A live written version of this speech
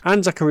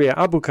and Zakaria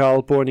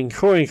Abukal, born in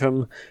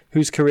Gorinchem,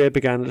 whose career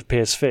began at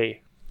PSV.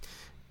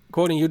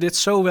 Gordon, you did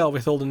so well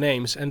with all the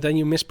names, and then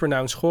you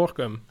mispronounced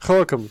Gorinchem.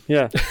 Gorinchem,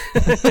 yeah.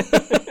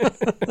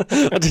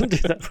 I didn't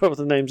do that well with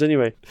the names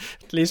anyway.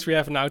 At least we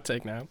have an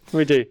outtake now.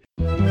 We do.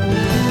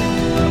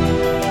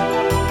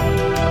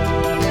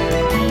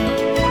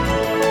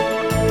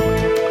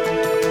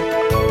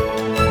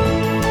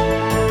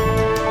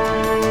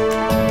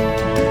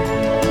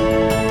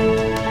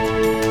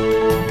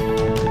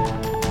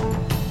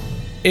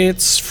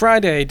 It's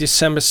Friday,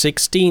 December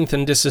 16th,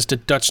 and this is the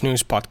Dutch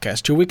News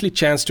Podcast, your weekly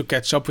chance to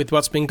catch up with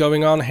what's been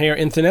going on here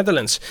in the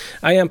Netherlands.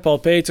 I am Paul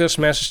Peters,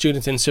 master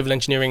student in civil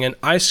engineering and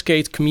ice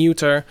skate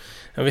commuter.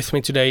 And with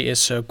me today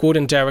is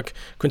Gordon Derrick,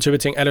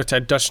 contributing editor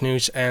at Dutch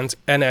News and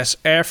NS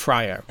Air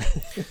Fryer.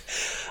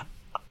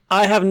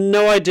 I have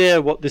no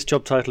idea what this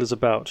job title is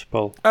about,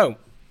 Paul. Oh.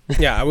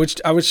 Yeah,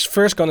 I was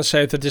first going to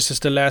say that this is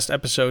the last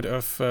episode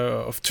of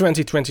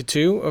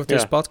 2022 of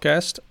this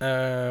podcast.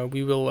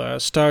 We will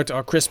start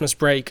our Christmas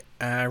break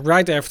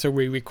right after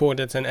we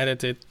recorded and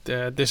edited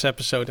this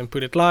episode and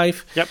put it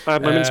live. Yep, I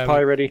have my mince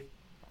pie ready.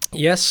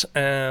 Yes,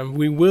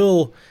 we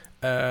will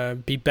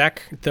be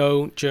back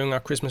though during our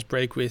Christmas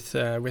break with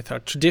our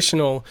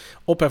traditional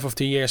Ophef of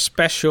the Year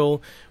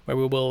special, where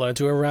we will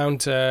do a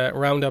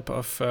roundup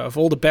of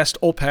all the best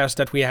Ophefs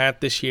that we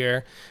had this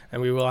year,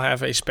 and we will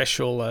have a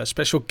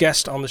special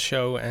guest on the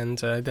show, and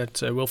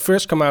that will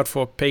first come out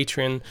for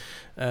Patreon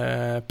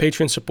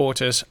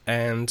supporters,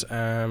 and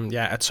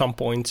at some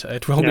point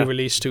it will be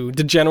released to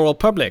the general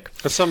public.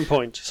 At some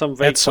point, some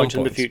vague point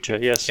in the future.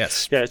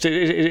 Yes. Yeah.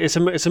 It's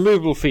a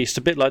movable feast,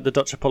 a bit like the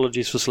Dutch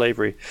apologies for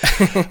slavery.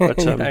 But,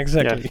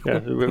 exactly. Yeah.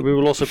 We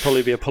will also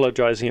probably be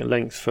apologising at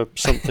length for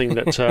something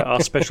that our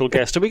special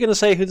guest. Are we going to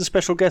say who the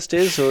special guest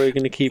is, or are we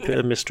going to keep it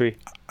a mystery?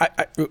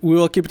 We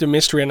will keep it a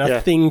mystery, and I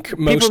think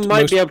most people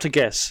might be able to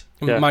guess.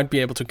 Might be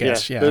able to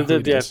guess.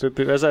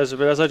 But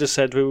as I just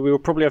said, we will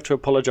probably have to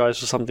apologise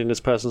for something this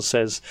person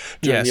says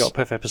during the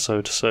Ophef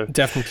episode. So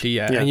definitely,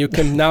 and you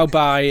can now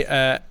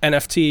buy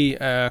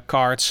NFT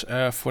cards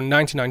for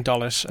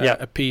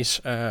 $99 a piece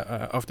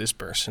of this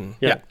person.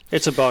 Yeah,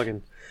 it's a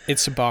bargain.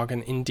 It's a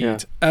bargain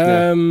indeed.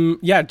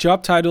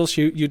 Job titles,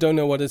 you don't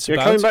know what it's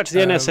about. Coming back to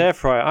the NS Air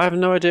Fryer, I have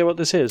no idea what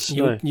this is.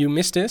 You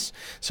missed this.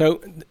 So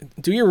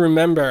do you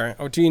remember,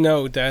 or do you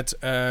know that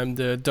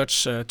the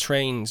Dutch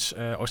trains,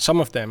 or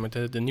some of them,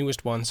 the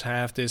newest ones,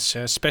 have this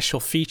special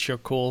feature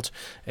called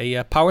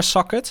a power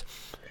socket?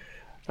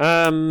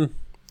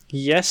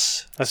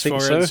 Yes, I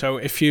think so. So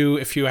if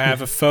you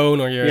have a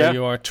phone, or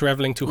you are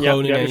traveling to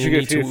Groningen and you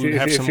need to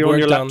have some work done. If you're on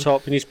your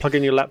laptop, you need to plug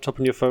in your laptop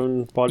and your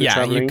phone while you're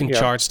traveling. You can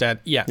charge that.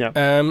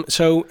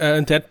 So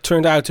that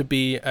turned out to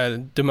be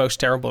the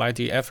most terrible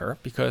idea ever,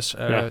 because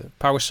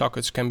power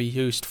sockets can be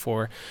used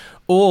for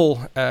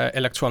all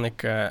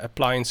electronic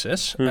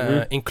appliances,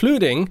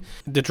 including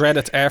the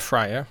dreaded air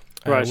fryer.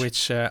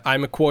 Which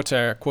I'm a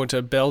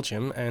quarter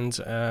Belgium, and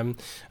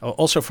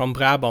also from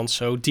Brabant,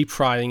 so deep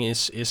frying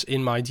is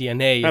in my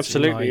DNA.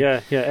 Absolutely,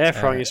 air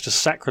frying is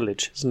just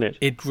sacrilege, isn't it?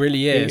 It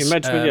really is.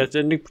 Imagine,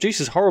 and it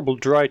produces horrible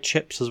dry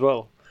chips as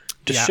well.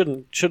 Just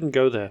shouldn't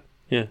go there.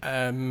 Yeah.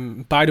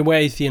 By the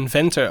way, the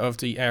inventor of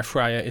the air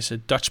fryer is a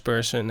Dutch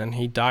person, and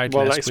he died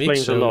last week. Well, that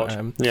explains a lot.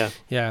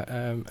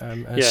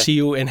 See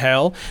you in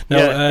hell.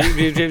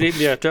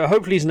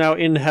 Hopefully, he's now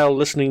in hell,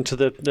 listening to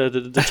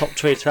the top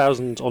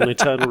 2000 on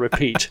eternal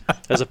repeat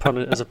as a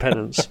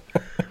penance.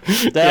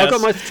 I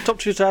got my top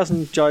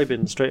 2000 jibe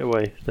in straight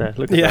away. There,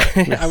 look at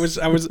that. I was.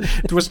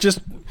 It was just.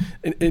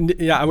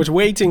 I was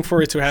waiting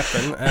for it to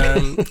happen.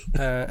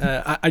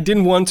 I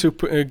didn't want to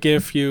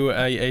give you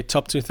a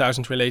top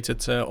 2000 related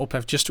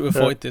Ophef just to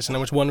avoid this, and I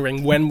was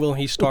wondering when will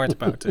he start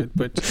about it,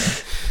 but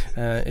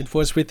it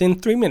was within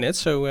 3 minutes,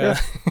 so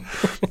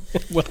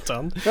well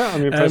done. Yeah,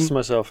 I'm impressed with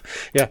myself.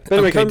 Yeah. But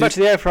anyway, coming back to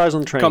the air fryers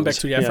on trains. Come back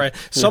to the air fryer.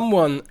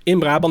 Someone in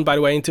Brabant, by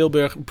the way, in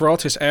Tilburg,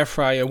 brought his air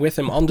fryer with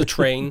him on the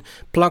train,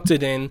 plugged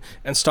it in,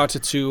 and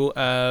started to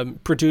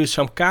produce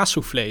some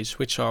kaassoufflés,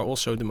 which are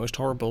also the most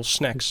horrible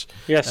snacks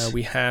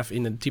we have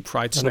in the deep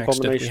fried snacks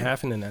that we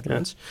have in the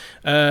Netherlands.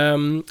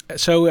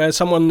 So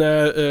someone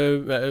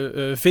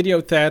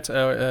videoed that,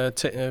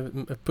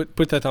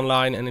 put that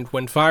online, and it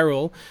went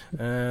viral.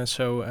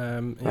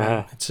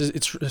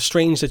 It's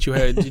strange that you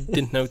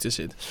didn't notice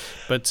it,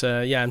 but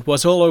it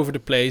was all over the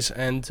place.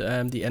 And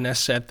the NS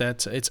said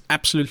that it's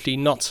absolutely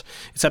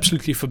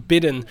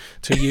forbidden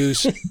to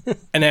use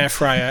an air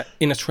fryer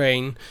in a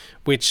train,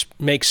 which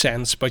makes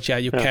sense. But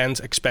you can't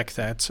expect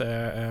that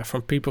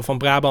from people from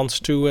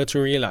Brabant to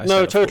realize.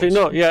 No, that, totally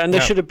not. Yeah, and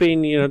there should have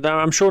been.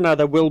 I'm sure now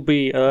there will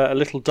be a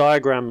little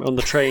diagram on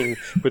the train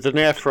with an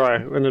air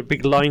fryer and a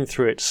big line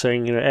through it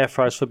saying, air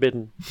fryers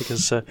forbidden.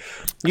 Because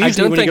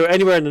usually when you go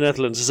anywhere in the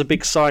Netherlands, there's a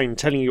big sign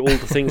telling you all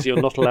the things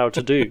you're not allowed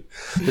to do.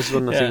 This is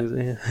one of the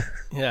things.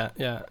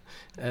 Yeah.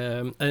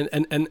 And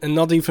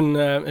not even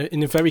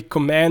in a very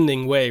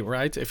commanding way,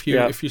 right? If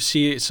you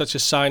see such a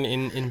sign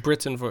in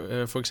Britain,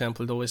 for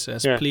example, it always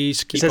says,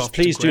 please keep off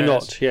please the grass. Do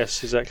not.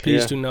 Yes, exactly.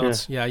 Please do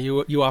not. Yeah,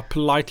 you are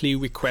politely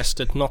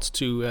requested not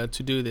to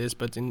do this,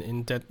 but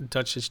in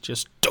Dutch it's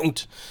just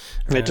don't.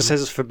 It just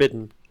says it's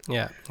forbidden.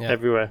 Yeah.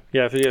 Everywhere.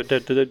 Yeah,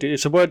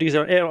 it's a word used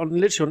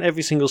literally on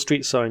every single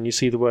street sign. You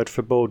see the word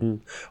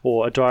verboden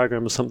or a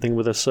diagram or something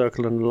with a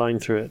circle and a line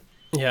through it.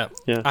 Yeah.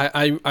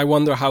 I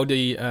wonder how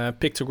the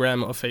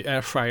pictogram of an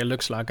air fryer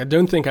looks like. I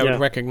don't think I would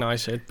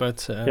recognize it,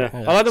 but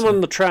I like them on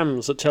the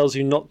trams that tells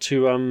you not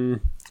to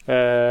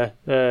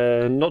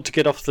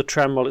get off the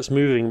tram while it's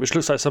moving, which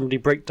looks like somebody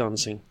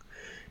breakdancing.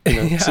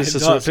 And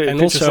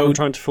also someone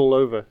trying to fall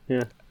over.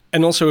 Yeah.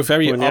 And also a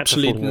very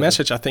obsolete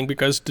message, I think,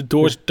 because the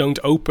doors don't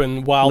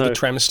open while the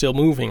tram is still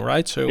moving,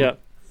 right? So,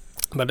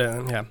 but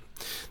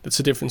that's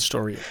a different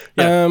story.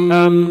 Yeah,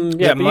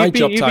 my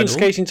job title. You've been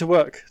skating to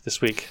work this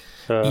week.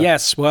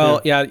 Yes,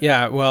 well,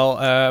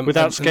 well,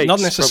 without skates,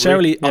 not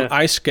necessarily on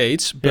ice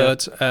skates,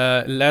 but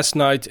last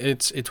night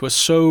it was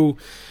so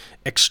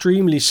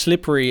extremely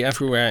slippery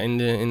everywhere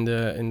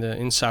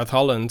in South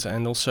Holland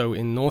and also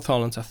in North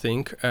Holland. I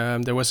think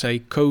there was a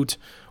code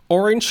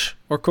orange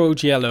or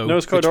code yellow. No,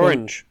 it's code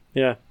orange.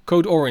 Yeah,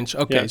 code orange.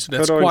 Okay, so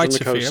that's quite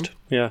severe.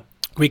 Yeah.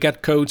 We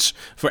get codes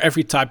for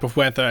every type of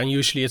weather, and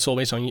usually it's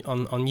always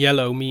on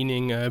yellow,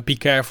 meaning be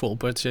careful.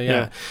 But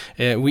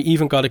we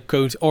even got a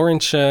code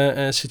orange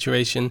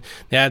situation.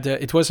 Yeah,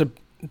 it was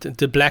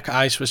the black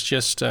ice was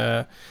just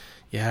just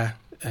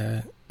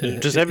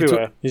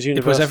everywhere.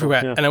 It was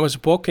everywhere, and I was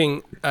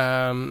walking.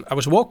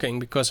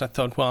 Because I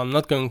thought, well, I'm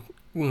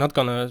not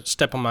gonna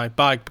step on my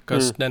bike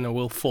because then I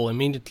will fall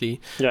immediately.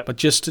 Yeah. But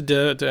just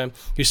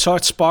you saw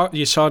it spark.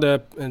 You saw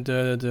the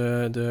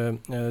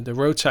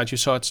roadside. You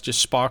saw it's just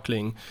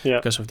sparkling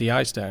because of the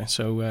ice there.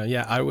 So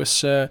I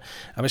was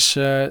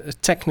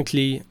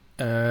technically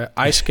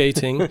ice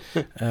skating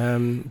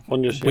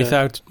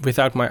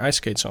without my ice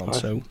skates on.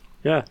 So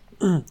yeah.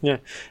 Yeah,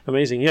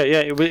 amazing. Yeah.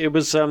 It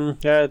was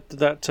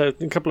that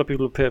a couple of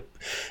people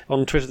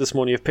on Twitter this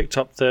morning have picked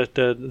up the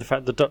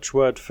fact the Dutch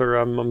word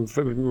for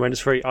when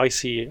it's very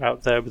icy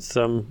out there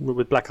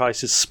with black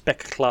ice is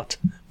spekglad,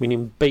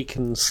 meaning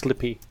bacon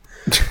slippy,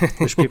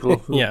 which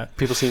people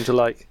seem to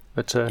like.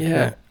 But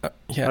I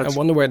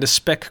wonder where the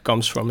speck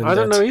comes from. I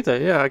don't know either.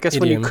 Yeah, I guess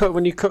idiom.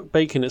 when you cook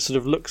bacon, it sort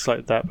of looks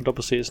like that, but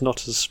obviously it's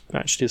not as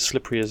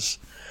slippery as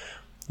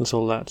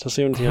all that. That's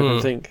the only thing I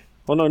can think.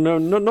 Oh no,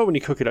 not when you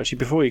cook it. Actually,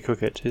 before you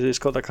cook it, it's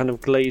got that kind of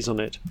glaze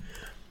on it,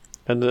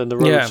 and the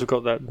roads have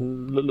got that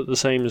look the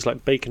same as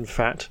like bacon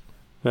fat,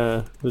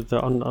 with the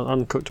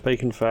uncooked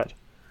bacon fat.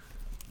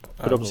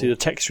 But obviously, the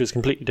texture is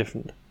completely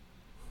different.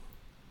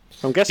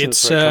 I'm guessing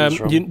it's where it comes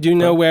from. Do you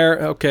know where?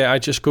 Okay, I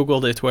just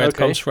googled it. Where it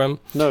comes from?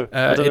 No,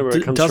 I don't know where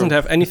it comes from. It doesn't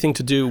have anything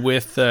to do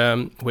with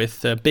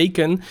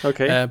bacon.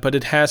 Okay, but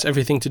it has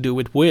everything to do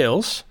with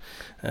whales.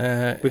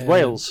 With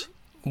whales.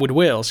 With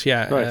whales,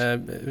 yeah. Right.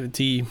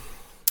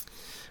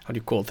 How do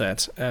you call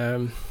that?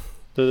 Not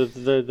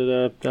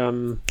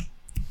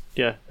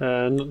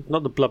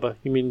the blubber.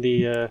 You mean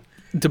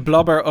the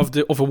blubber of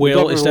a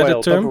whale? Is that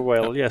a term? Blubber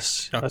whale,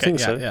 yes. Okay, I think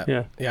so.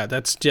 Yeah.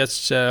 That's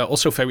just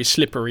also very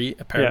slippery.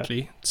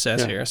 Apparently, it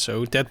says here.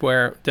 So that's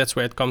where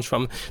it comes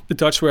from. The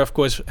Dutch were, of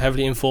course,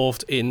 heavily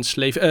involved in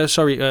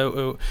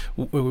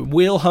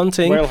whale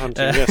hunting. Whale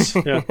hunting, yes,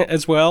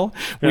 as well.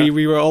 Yeah.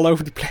 We were all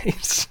over the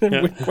place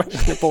with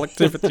questionable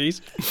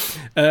activities.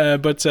 The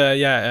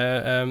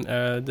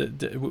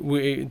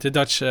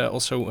Dutch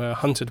also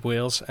hunted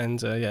whales,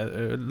 and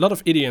a lot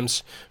of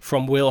idioms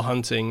from whale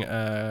hunting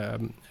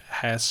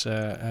has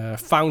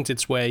found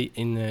its way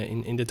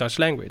in the Dutch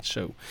language.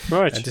 So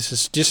this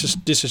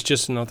is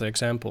just another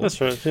example. That's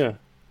right. Yeah.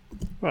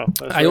 Well,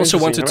 I also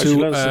wanted to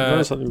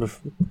learn something.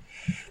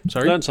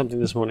 Learned something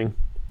this morning.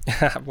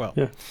 Well,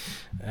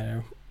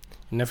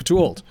 never too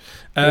old.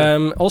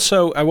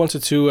 Also, I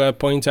wanted to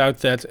point out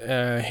that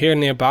here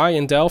nearby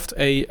in Delft,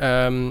 a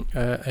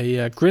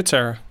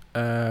gritter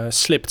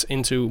slipped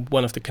into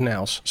one of the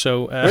canals.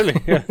 So really,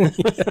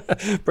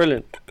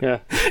 brilliant. Yeah.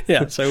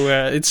 So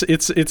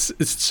it's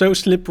so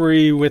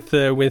slippery with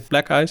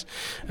black ice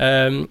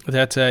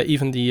that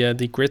even the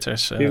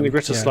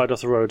gritters slide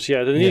off the roads.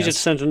 Yeah, they need to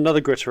send another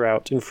gritter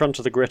out in front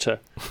of the gritter,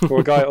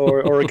 or a guy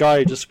or a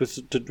guy just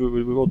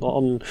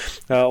on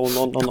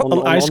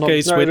ice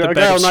skates with a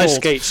guy on ice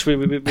skates with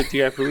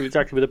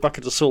a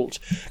bucket of salt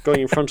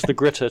going in front of the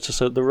gritter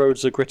so the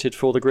roads are gritted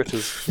for the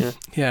gritters.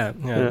 Yeah.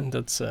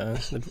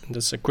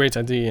 That's a great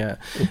idea.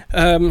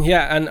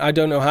 And I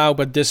don't know how,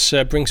 but this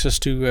brings us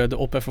to the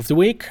op-ef of the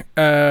week.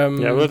 I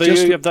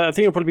think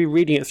you'll probably be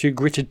reading it through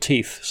gritted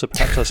teeth, so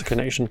perhaps that's a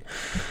connection.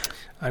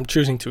 I'm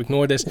choosing to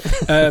ignore this.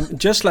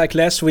 Just like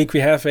last week, we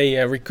have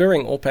a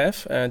recurring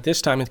op-ef.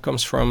 This time it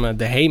comes from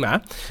the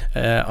HEMA.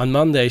 On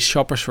Monday,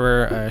 shoppers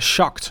were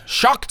shocked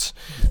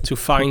to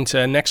find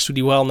next to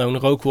the well-known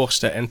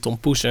rookworsten and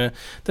tompoesen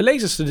the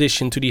latest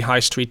addition to the high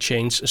street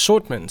chain's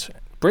assortment.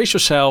 Brace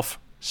yourself.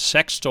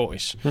 Sex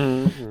toys.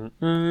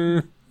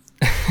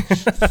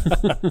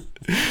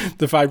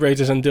 The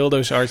vibrators and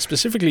dildos are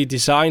specifically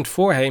designed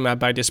for HEMA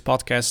by this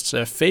podcast's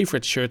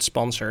favorite shirt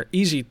sponsor,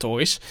 Easy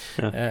Toys,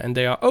 and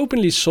they are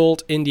openly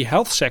sold in the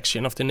health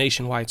section of the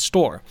nationwide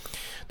store.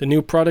 The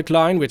new product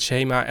line, which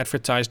HEMA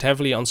advertised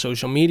heavily on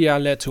social media,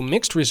 led to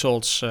mixed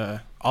results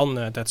on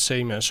that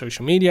same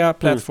social media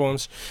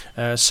platforms.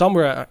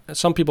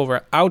 Some people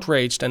were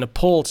outraged and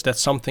appalled that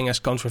something as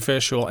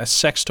controversial as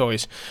sex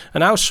toys are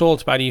now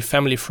sold by the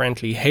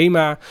family-friendly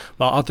HEMA,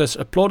 while others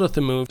applauded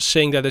the move,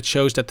 saying that it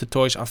shows that the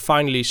toys are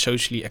finally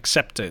socially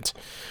accepted.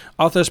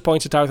 Others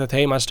pointed out that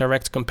HEMA's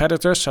direct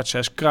competitors, such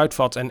as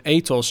Kruidvat and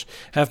Ethos,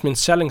 have been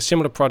selling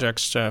similar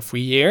products for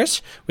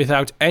years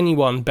without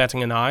anyone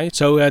batting an eye.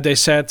 So they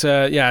said,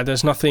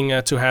 there's nothing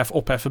to have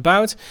ophef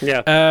about.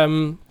 Yeah.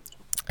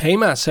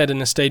 HEMA said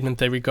in a statement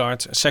they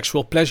regard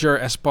sexual pleasure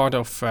as part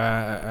of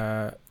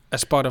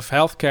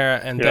healthcare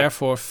and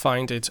therefore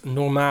find it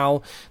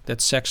normal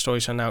that sex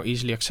toys are now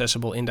easily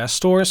accessible in their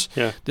stores.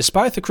 Yeah.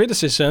 Despite the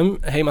criticism,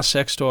 HEMA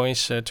sex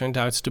toys turned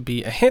out to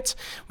be a hit.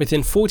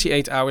 Within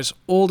 48 hours,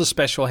 all the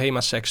special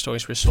HEMA sex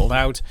toys were sold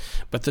out,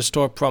 but the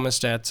store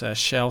promised that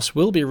shelves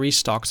will be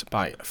restocked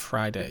by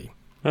Friday.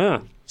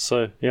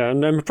 So,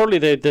 and probably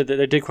they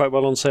did quite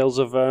well on sales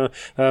of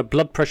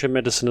blood pressure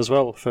medicine as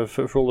well for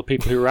all the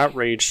people who were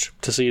outraged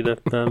to see the.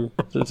 I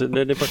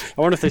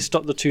wonder if they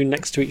stopped the two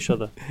next to each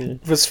other. Yeah.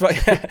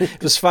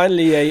 It was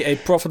finally a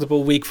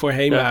profitable week for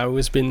HEMA, who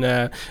has been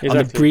on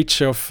the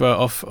breach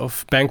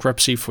of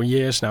bankruptcy for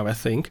years now, I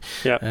think.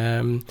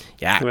 HEMA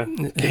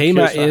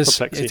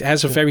it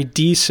has a very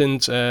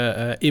decent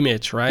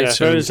image, right? Yeah,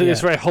 so it's a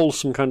very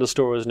wholesome kind of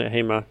store, isn't it,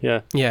 HEMA?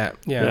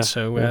 Yeah.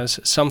 So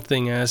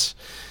something as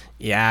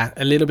a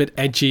little bit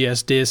edgy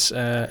as this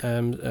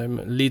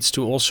leads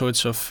to all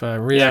sorts of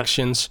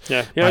reactions.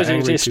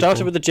 It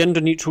started with the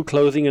gender-neutral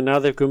clothing, and now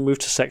they've moved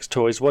to sex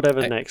toys.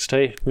 Whatever next,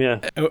 hey? Yeah.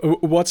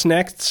 What's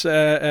next?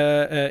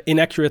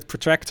 Inaccurate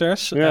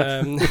protractors.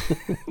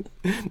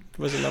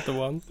 Was another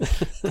one.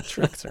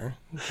 Protractor.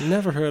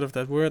 Never heard of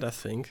that word, I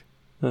think.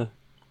 No,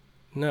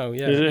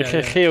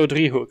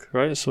 Geodriehoek,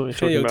 right? That's what you're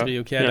talking about.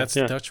 Geodriehoek, that's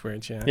the Dutch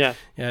word,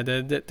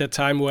 the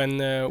time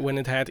when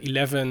it had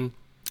 11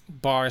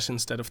 bars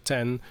instead of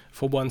 10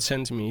 for 1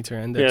 centimeter,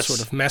 and that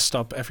sort of messed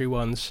up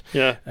everyone's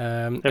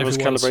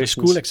calibrations.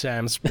 School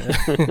exams.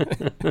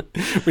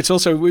 Which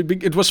also,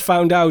 it was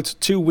found out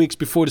 2 weeks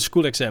before the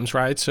school exams,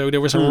 right? So there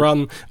was a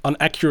run on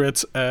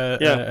accurate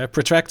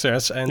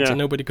protractors, and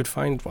nobody could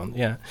find one.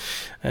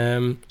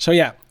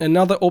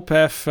 Another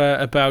ophef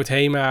about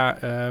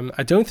HEMA.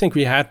 I don't think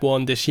we had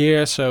one this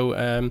year,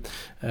 so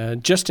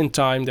just in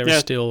time there is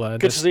still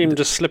good to see him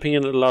just slipping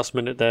in at the last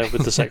minute there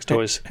with the sex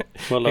toys.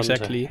 Well done to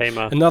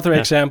HEMA. Another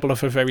example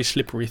of a very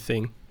slippery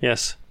thing.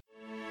 Yes.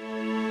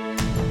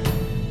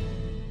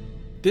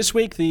 This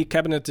week, the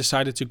cabinet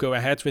decided to go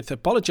ahead with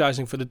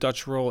apologizing for the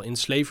Dutch role in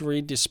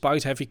slavery,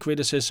 despite heavy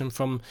criticism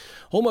from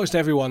almost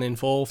everyone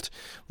involved.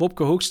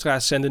 Wopke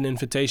Hoekstra sent an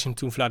invitation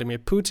to Vladimir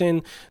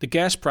Putin. The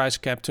gas price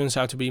cap turns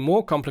out to be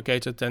more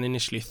complicated than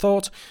initially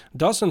thought.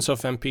 Dozens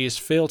of MPs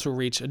failed to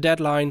reach a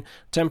deadline.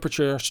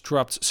 Temperatures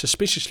dropped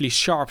suspiciously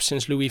sharp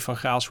since Louis van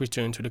Gaal's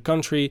return to the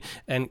country.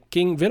 And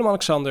King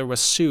Willem-Alexander was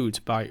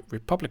sued by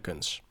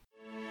Republicans.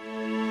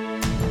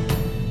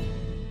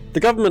 The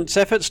government's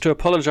efforts to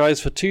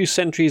apologise for 2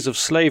 centuries of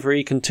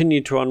slavery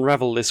continued to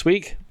unravel this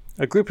week.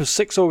 A group of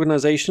 6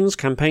 organisations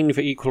campaigning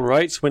for equal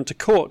rights went to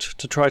court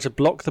to try to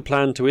block the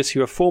plan to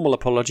issue a formal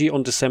apology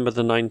on December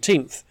the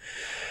 19th.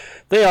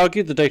 They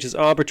argued the date is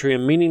arbitrary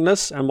and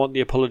meaningless and want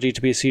the apology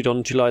to be issued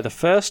on July the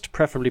 1st,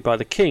 preferably by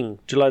the King.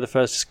 July the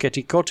 1st is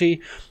Keti Koti,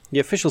 the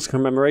official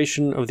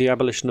commemoration of the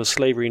abolition of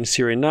slavery in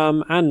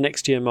Suriname, and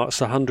next year marks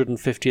the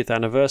 150th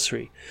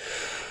anniversary.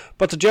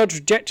 But a judge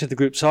rejected the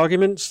group's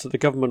arguments that the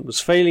government was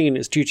failing in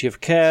its duty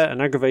of care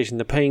and aggravating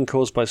the pain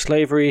caused by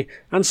slavery,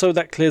 and so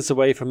that clears the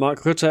way for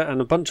Mark Rutte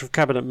and a bunch of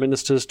cabinet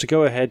ministers to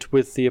go ahead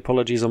with the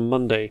apologies on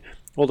Monday,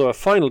 although a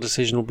final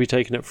decision will be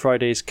taken at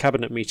Friday's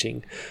cabinet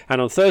meeting. And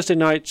on Thursday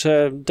night,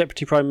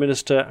 Deputy Prime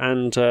Minister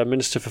and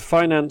Minister for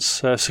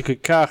Finance,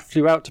 Sigrid Kaag,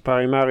 flew out to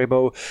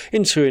Paramaribo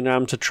in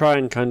Suriname to try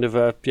and kind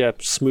of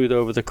smooth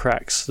over the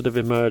cracks that have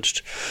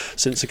emerged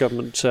since the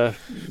government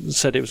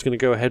said it was going to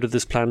go ahead with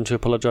this plan to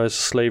apologise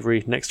for slavery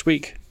next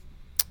week.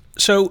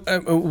 So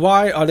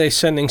why are they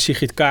sending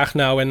Sigrid Kaag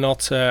now and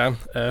not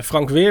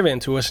Frank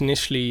Weerwind, who was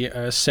initially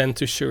sent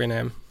to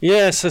Suriname?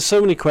 Yes, there's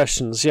so many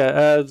questions.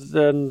 The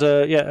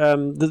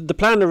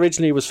plan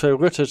originally was for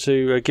Rutte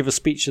to give a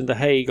speech in The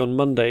Hague on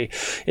Monday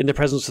in the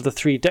presence of the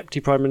 3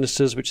 deputy prime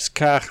ministers, which is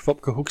Kaag,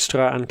 Wopke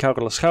Hoekstra and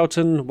Karel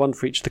Schouten, one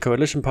for each of the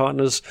coalition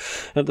partners.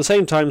 At the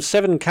same time,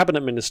 7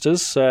 cabinet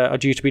ministers are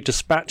due to be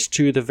dispatched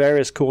to the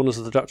various corners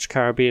of the Dutch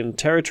Caribbean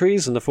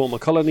territories and the former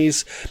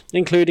colonies,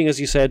 including, as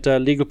you said,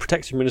 Legal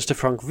Protection Minister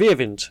Frank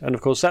Weerwind. And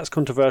of course, that's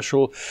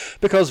controversial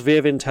because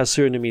Weerwind has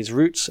Surinamese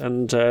roots,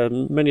 and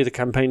many of the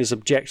campaigners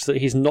object that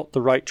he's not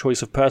the right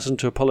choice of person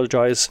to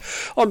apologise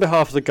on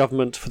behalf of the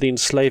government for the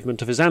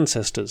enslavement of his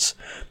ancestors.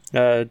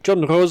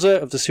 John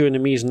Rosa of the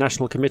Surinamese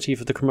National Committee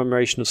for the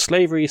Commemoration of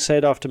Slavery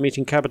said after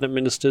meeting cabinet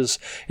ministers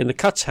in the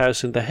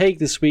Katshuis in The Hague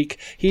this week,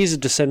 he's a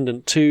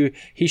descendant too,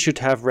 he should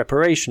have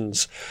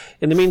reparations.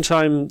 In the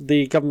meantime,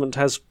 the government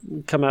has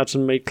come out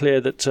and made clear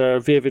that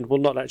Verwind will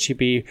not actually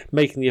be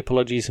making the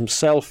apologies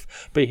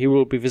himself, but he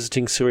will be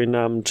visiting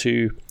Suriname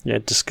to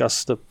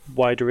discuss the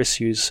wider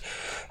issues,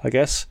 I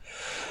guess.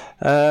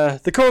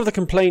 The core of the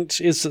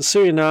complaint is that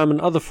Suriname and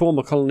other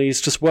former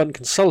colonies just weren't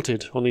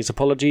consulted on these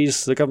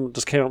apologies. The government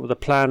just came up with a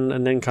plan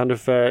and then kind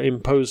of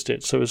imposed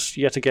it. So it was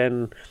yet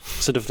again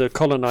sort of the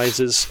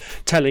colonizers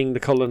telling the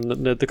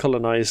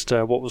colonized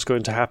what was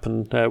going to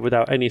happen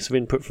without any sort of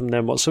input from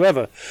them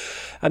whatsoever.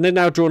 And they've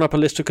now drawn up a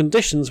list of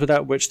conditions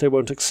without which they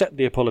won't accept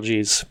the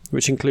apologies,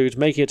 which include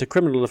making it a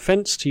criminal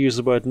offence to use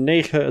the word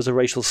neger as a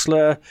racial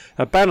slur,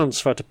 a ban on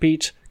Zwarte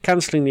Piet,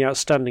 cancelling the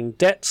outstanding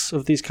debts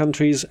of these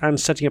countries, and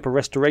setting up a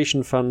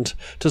restoration fund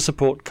to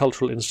support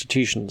cultural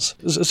institutions.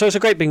 So it's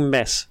a great big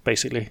mess,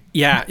 basically.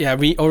 Yeah.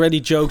 We already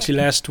joked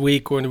last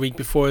week or the week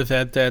before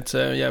that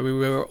we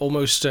were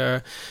almost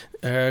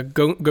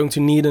going to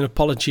need an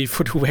apology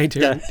for the way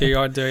they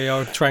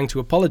are trying to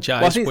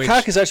apologize. Well, I think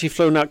Kaak has actually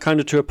flown out kind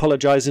of to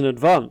apologize in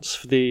advance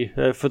for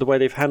the way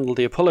they've handled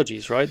the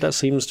apologies, right? That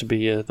seems to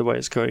be the way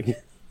it's going.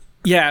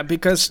 Yeah,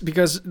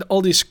 because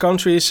all these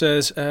countries,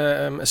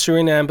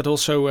 Suriname, but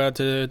also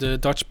the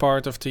Dutch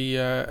part of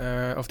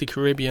the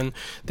Caribbean,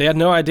 they had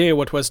no idea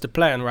what was the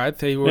plan, right?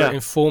 They were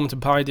informed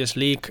by this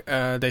leak.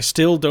 They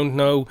still don't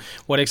know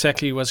what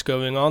exactly was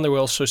going on. There were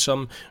also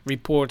some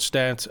reports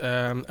that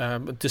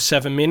the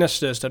 7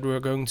 ministers that were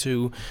going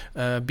to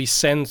be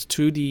sent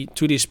to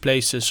these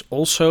places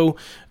also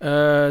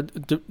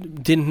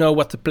didn't know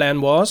what the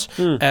plan was.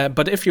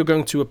 But if you're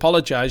going to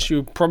apologize,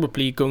 you're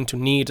probably going to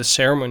need a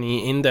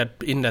ceremony in that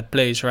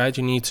place, right?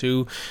 You need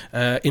to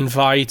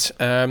invite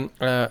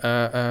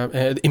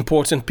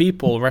important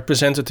people,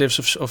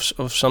 representatives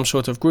of some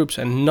sort of groups,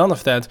 and none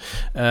of that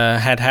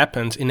had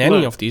happened in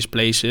any of these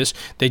places.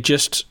 They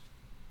just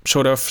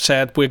sort of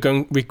said we're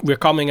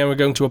coming and we're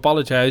going to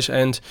apologize,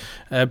 and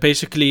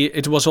basically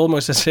it was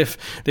almost as if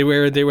they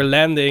were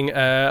landing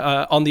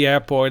on the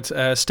airport,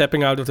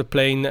 stepping out of the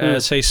plane,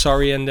 say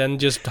sorry, and then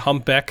just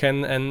hump back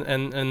and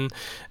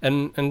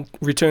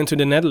return to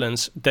the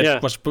Netherlands.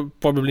 That was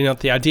probably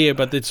not the idea,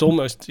 but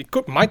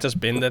might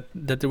have been that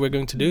they were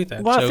going to do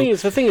that. Well,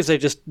 the thing is they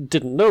just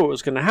didn't know what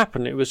was going to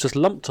happen. It was just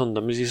lumped on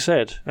them, as you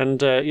said,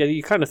 and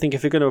you kind of think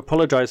if you're going to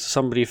apologize to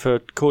somebody for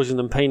causing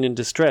them pain and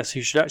distress,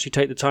 you should actually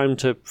take the time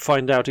to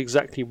find out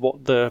exactly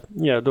what the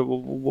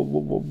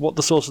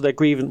source of their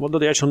grievance, what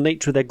the actual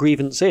nature of their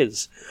grievance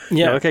is.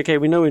 Yeah. Okay.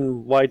 We know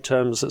in wide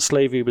terms that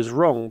slavery was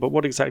wrong, but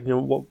what exactly?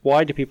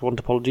 Why do people want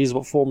apologies?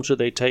 What form should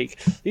they take?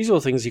 These are all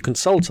things you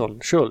consult on.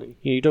 Surely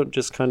you don't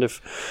just kind of.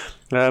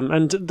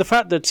 And the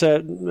fact that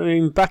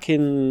back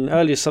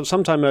in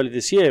sometime earlier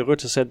this year,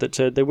 Rutte said that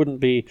there wouldn't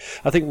be.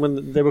 I think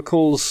when there were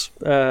calls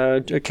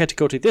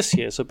Ketikoti this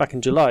year, so back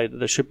in July, that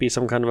there should be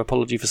some kind of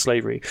apology for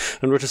slavery.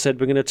 And Rutte said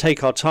we're going to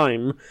take our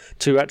time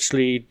to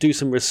actually do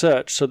some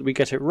research so that we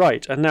get it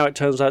right. And now it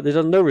turns out they've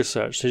done no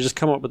research. They just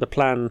come up with a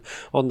plan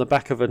on the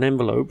back of an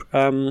envelope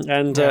and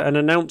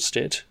announced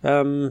it.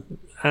 It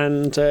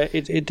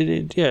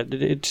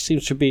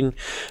seems to have been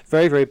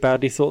very, very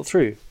badly thought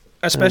through.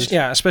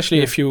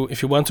 Especially if you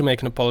want to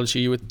make an apology,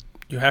 you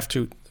have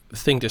to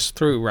think this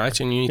through, right?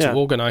 And you need to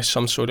organize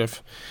some sort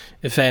of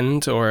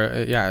event, or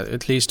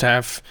at least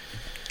have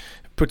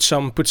put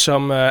some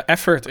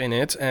effort in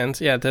it. And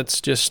that's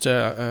just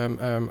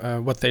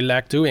what they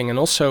lack doing. And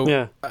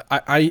also,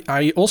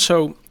 I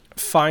also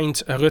find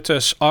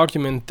Rutte's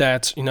argument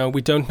that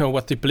we don't know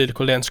what the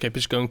political landscape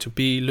is going to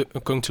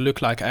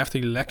look like after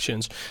the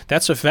elections.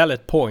 That's a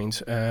valid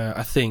point,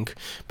 I think,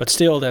 but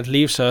still that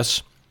leaves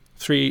us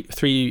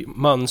 3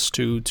 months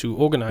to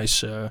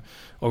organize,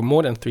 or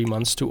more than 3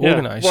 months to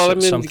organize. Well,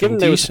 something given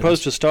they decent. were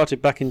supposed to have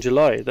started back in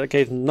July, that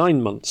gave them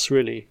 9 months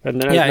really, and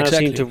now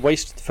seem to have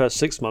wasted the first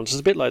 6 months.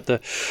 It's a bit like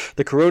the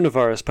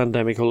coronavirus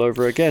pandemic all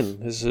over again.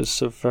 It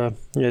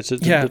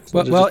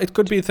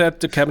could be that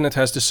the cabinet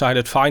has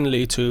decided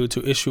finally to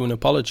issue an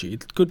apology.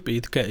 It could be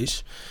the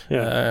case.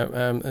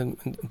 And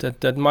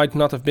that might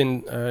not have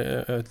been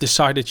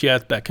decided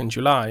yet back in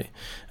July.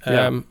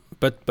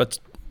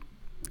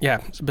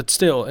 But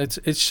still,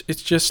 it's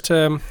just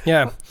I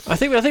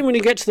think when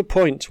you get to the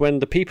point when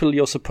the people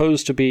you're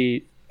supposed to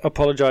be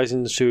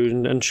apologising to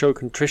and show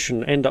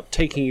contrition end up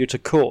taking you to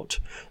court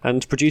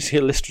and producing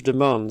a list of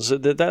demands,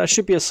 that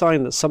should be a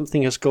sign that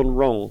something has gone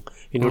wrong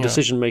in your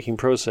decision-making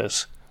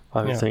process.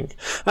 I would think.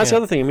 That's the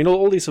other thing. I mean,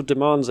 all these sort of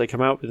demands they come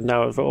out with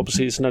now,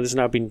 obviously this has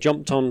now been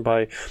jumped on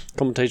by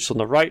commentators on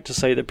the right to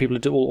say that people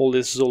do all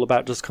this is all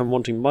about just kind of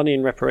wanting money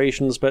and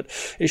reparations, but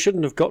it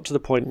shouldn't have got to the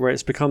point where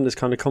it's become this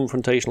kind of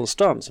confrontational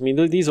stance. I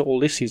mean, these are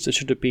all issues that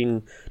should have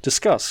been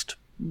discussed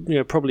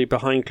probably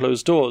behind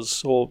closed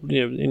doors, or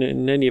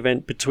in any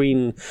event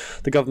between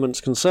the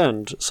governments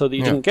concerned, so that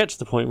you didn't get to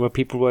the point where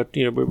people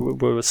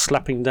were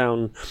slapping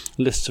down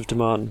lists of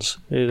demands.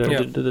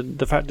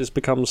 The fact it's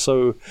become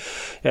so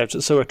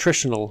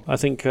attritional, I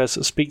think,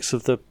 speaks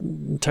of the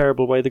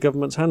terrible way the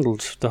government's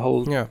handled the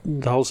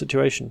whole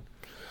situation.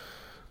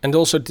 And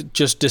also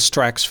just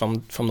distracts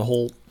from the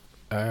whole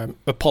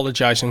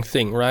apologizing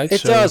thing, right?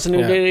 It does, and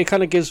it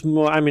kind of gives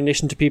more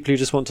ammunition to people who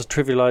just want to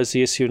trivialize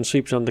the issue and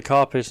sweep it under the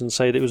carpet and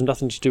say that it was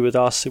nothing to do with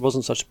us, it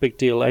wasn't such a big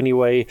deal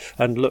anyway,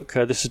 and look,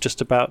 this is just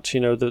about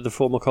the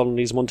former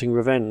colonies wanting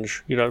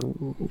revenge,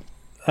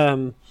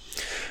 and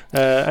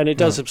it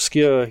does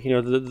obscure,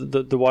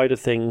 the wider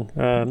thing,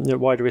 the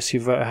wider issue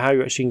of how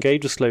you actually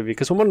engage with slavery.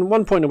 Because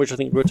one point on which I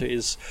think Rutte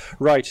is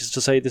right is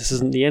to say this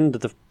isn't the end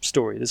of the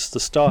story. This is the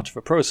start of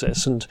a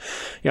process. And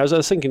as I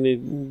was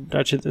thinking,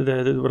 actually,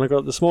 when I got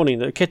up this morning,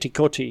 that keti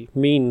koti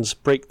means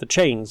break the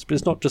chains, but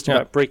it's not just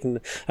about breaking,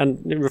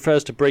 and it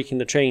refers to breaking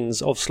the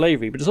chains of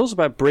slavery, but it's also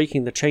about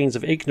breaking the chains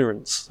of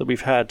ignorance that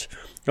we've had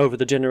over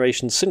the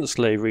generations since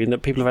slavery, and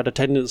that people have had a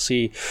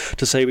tendency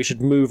to say we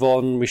should move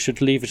on, we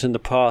should leave it in the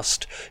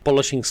past,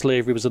 abolishing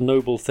slavery was a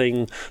noble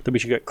thing that we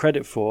should get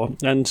credit for,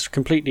 and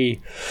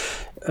completely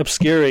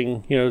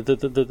obscuring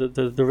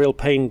the real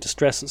pain,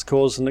 distress it's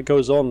caused, and it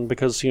goes on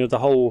because the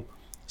whole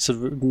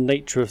sort of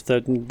nature of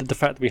the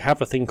fact that we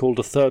have a thing called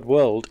a third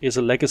world is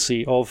a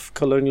legacy of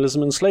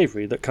colonialism and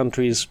slavery, that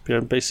countries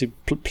basically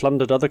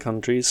plundered other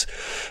countries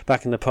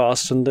back in the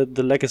past, and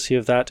the legacy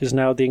of that is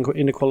now the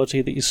inequality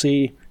that you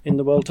see in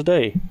the world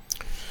today.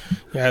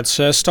 Yeah, it's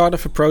a start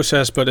of a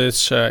process, but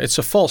it's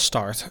a false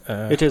start.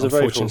 It is a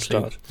very false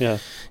start. Yeah.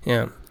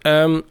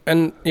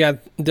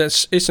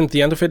 This isn't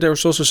the end of it. There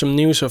was also some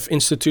news of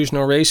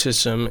institutional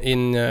racism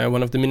in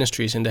one of the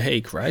ministries in The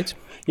Hague, right?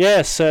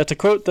 Yes, to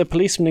quote the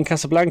policeman in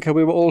Casablanca,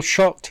 we were all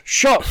shocked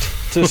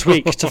this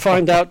week to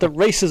find out that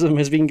racism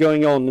has been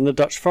going on in the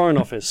Dutch Foreign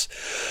Office.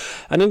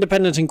 An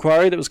independent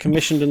inquiry that was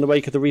commissioned in the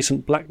wake of the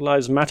recent Black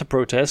Lives Matter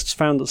protests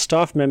found that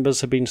staff members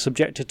have been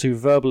subjected to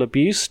verbal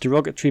abuse,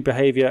 derogatory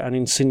behaviour and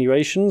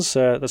insinuations.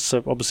 That's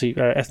obviously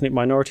ethnic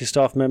minority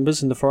staff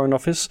members in the Foreign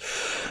Office.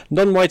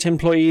 Non-white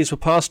employees were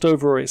passed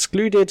over or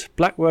excluded.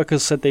 Black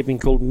workers said they'd been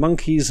called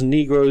monkeys,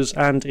 Negroes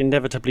and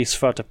inevitably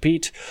Zwarte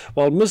Piet,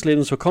 while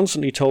Muslims were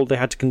constantly told they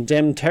had to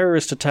condemn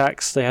terrorist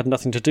attacks they had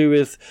nothing to do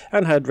with,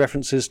 and had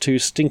references to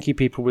stinky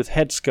people with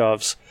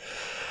headscarves.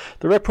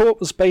 The report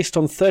was based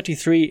on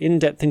 33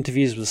 in-depth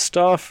interviews with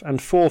staff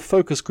and 4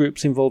 focus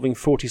groups involving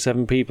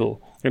 47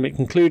 people, and it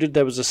concluded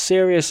there was a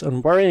serious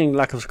and worrying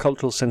lack of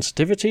cultural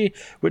sensitivity,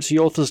 which the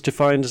authors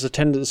defined as a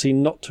tendency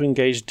not to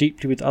engage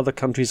deeply with other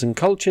countries and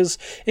cultures,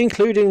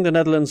 including the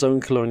Netherlands'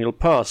 own colonial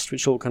past,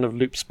 which all kind of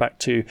loops back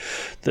to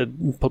the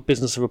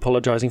business of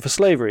apologising for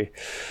slavery.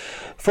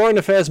 Foreign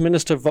Affairs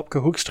Minister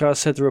Wopke Hoekstra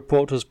said the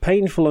report was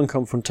painful and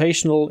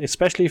confrontational,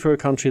 especially for a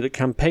country that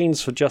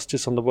campaigns for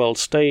justice on the world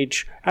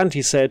stage, and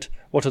he said,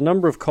 what a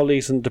number of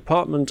colleagues in the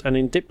department and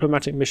in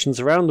diplomatic missions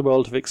around the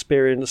world have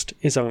experienced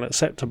is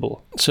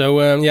unacceptable.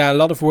 So, a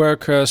lot of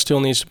work still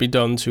needs to be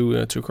done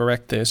to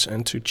correct this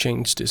and to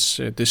change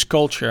this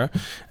culture.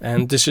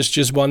 And this is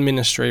just one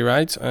ministry,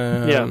 right?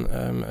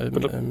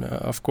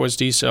 Of course,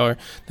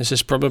 this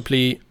is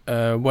probably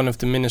one of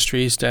the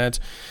ministries that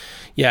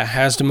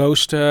has the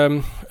most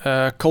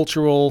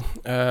cultural,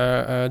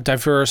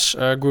 diverse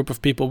group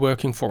of people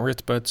working for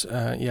it. But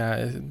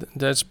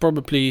there's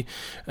probably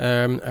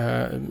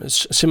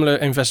similar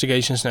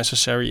investigations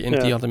necessary in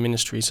the other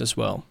ministries as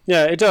well.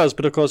 Yeah, it does.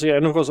 But of course,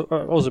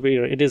 also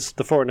it is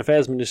the Foreign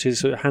Affairs Ministry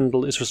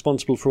who is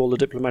responsible for all the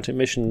diplomatic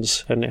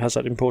missions, and it has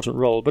that important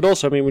role. But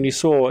also, when you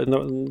saw in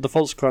the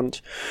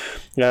Volkskrant,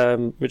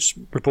 which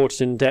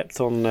reported in depth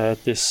on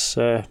this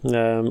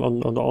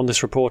on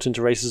this report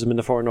into racism in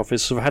the Foreign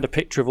Office, sort of had a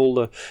picture of all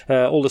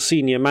the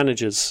senior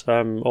managers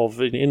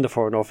in the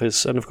Foreign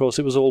Office, and of course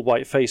it was all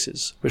white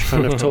faces, which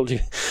kind of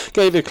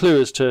gave a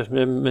clue as to.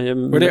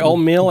 Were they all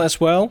male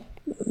as well?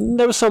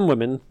 There were some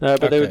women,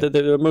 but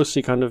they were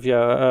mostly kind of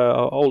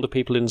older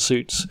people in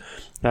suits,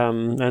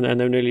 and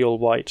they're nearly all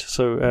white.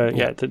 So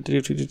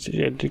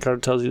it kind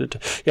of tells you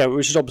that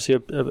which is obviously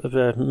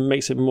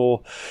makes it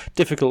more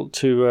difficult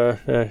to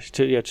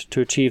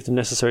achieve the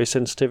necessary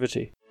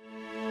sensitivity.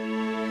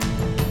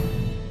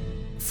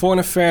 Foreign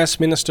Affairs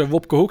Minister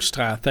Wopke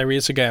Hoekstra, there he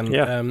is again,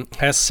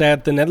 has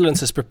said the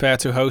Netherlands is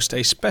prepared to host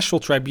a special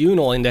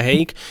tribunal in The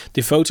Hague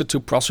devoted to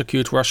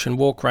prosecute Russian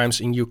war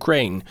crimes in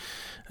Ukraine.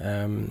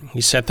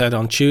 He said that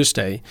on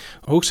Tuesday.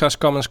 Hoekstra's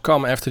comments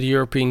come after the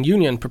European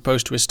Union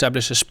proposed to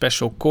establish a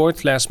special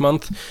court last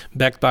month,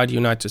 backed by the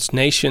United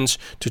Nations,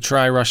 to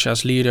try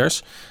Russia's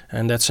leaders.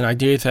 And that's an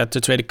idea that the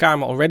Tweede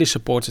Kamer already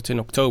supported in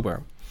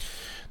October.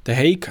 The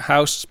Hague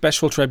housed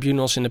special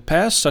tribunals in the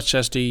past, such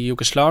as the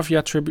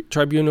Yugoslavia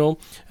Tribunal,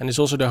 and is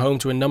also the home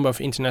to a number of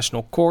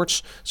international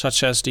courts,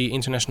 such as the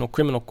International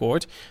Criminal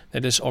Court,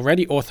 that is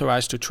already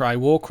authorized to try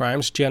war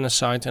crimes,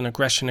 genocide and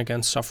aggression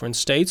against sovereign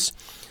states.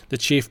 The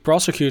chief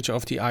prosecutor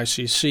of the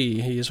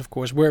ICC, he is of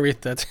course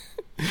worried that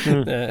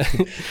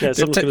Someone's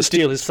going to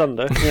steal his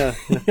thunder.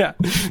 Yeah.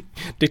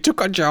 They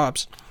took our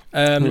jobs.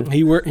 Karim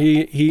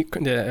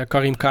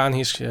Khan,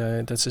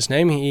 that's his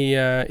name. He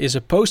is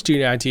opposed to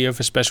the idea of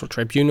a special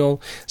tribunal,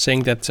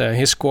 saying that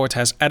his court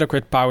has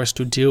adequate powers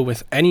to deal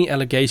with any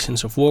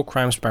allegations of war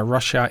crimes by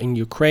Russia in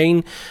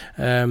Ukraine.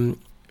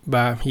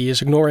 But he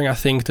is ignoring, I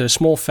think, the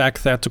small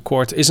fact that the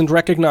court isn't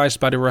recognized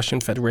by the Russian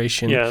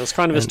Federation. Yeah, that's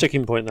kind of a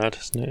sticking point, that,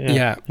 isn't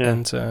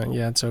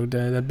it? So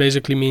that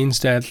basically means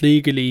that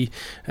legally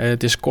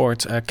this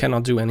court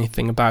cannot do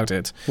anything about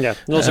it. Yeah,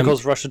 and also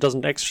because Russia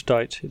doesn't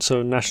extradite its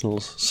own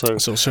nationals. So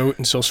it's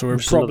also a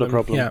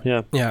problem.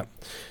 Yeah.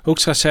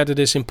 Hoekstra said it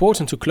is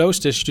important to close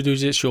this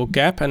judicial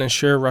gap and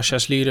ensure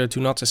Russia's leaders do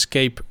not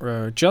escape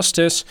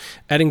justice,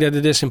 adding that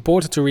it is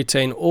important to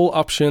retain all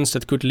options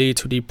that could lead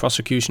to the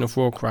prosecution of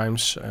war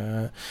crimes.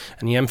 And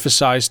he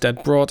emphasized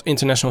that broad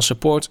international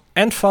support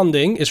and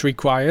funding is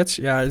required.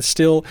 Yeah, he's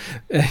still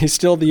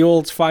the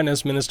old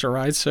finance minister,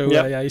 right? So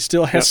he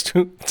still has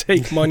to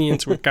take money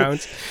into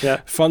account.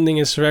 Funding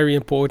is very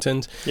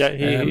important.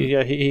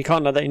 He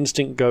can't let that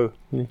instinct go.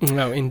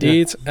 No,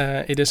 indeed.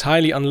 It is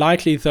highly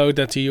unlikely, though,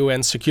 that the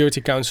UN Security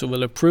Council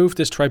will approve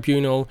this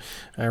tribunal.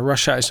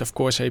 Russia is, of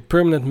course, a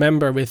permanent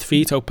member with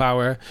veto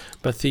power,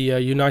 but the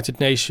United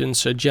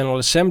Nations General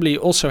Assembly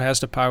also has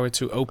the power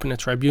to open a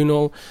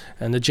tribunal,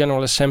 and the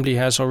General Assembly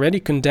has already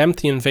condemned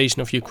the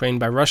invasion of Ukraine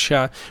by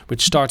Russia,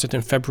 which started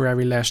in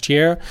February last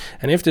year.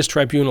 And if this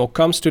tribunal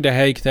comes to The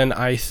Hague, then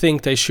I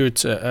think they should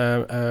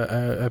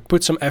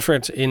put some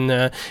effort in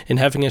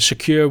having a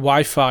secure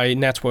Wi-Fi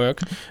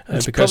network,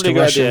 because the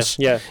Russians...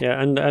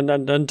 And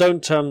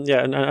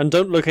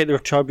don't locate the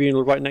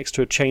tribunal right next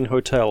to a chain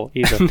hotel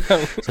either.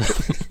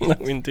 No,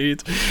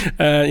 indeed.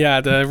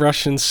 The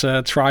Russians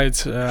tried.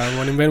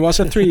 When was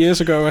it? 3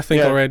 years ago, I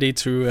think, already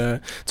to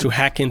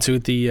hack into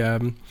the.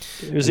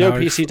 It was the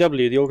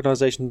OPCW, the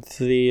Organisation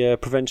for the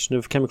Prevention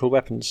of Chemical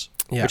Weapons,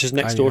 which is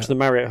next door to the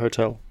Marriott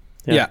Hotel.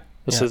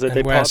 So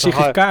they where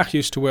Sigrid Kaag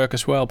used to work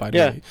as well, by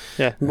the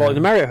way. The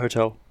Marriott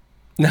Hotel.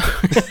 No.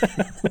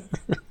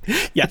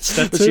 Yes,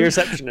 that's your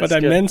receptionist. But I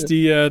meant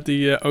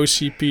the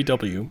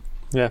OCPW.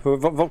 Yeah,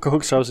 Wopke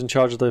Hoekstra was in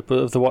charge of the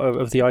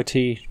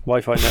IT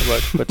Wi-Fi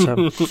network,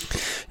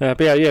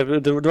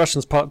 the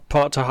Russians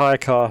parked a hire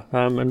car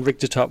and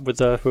rigged it up with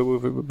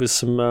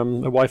some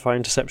Wi-Fi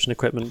interception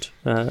equipment,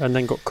 and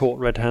then got caught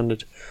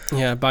red-handed.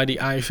 Yeah, by the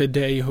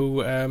AIVD,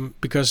 who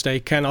because they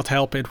cannot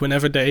help it,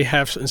 whenever they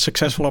have a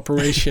successful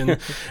operation,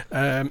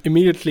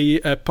 immediately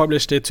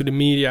published it to the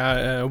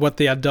media what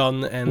they had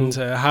done and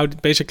how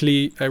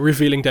basically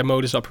revealing their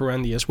modus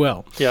operandi as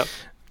well. Yeah.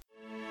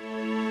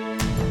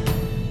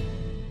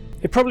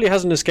 It probably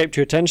hasn't escaped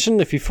your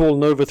attention if you've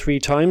fallen over 3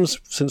 times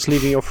since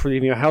leaving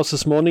your house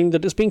this morning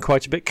that it's been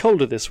quite a bit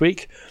colder this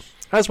week.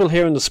 As we'll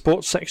hear in the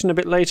sports section a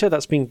bit later,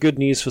 that's been good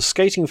news for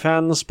skating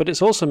fans, but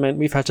it's also meant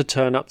we've had to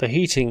turn up the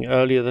heating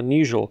earlier than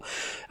usual.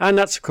 And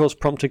that's of course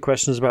prompted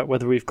questions about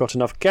whether we've got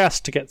enough gas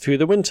to get through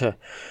the winter.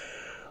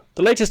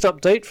 The latest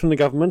update from the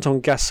government on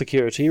gas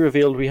security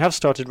revealed we have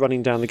started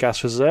running down the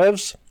gas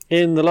reserves.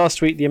 In the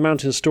last week, the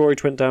amount in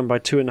storage went down by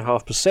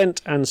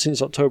 2.5%, and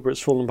since October it's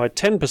fallen by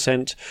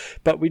 10%,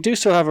 but we do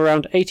still have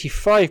around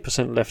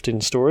 85% left in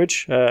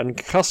storage, and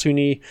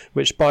Gasunie,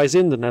 which buys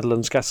in the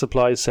Netherlands gas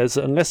supplies, says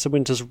that unless the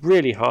winter's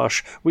really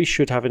harsh, we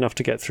should have enough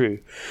to get through.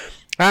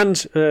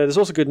 And there's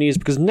also good news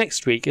because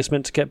next week it's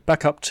meant to get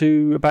back up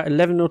to about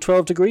 11 or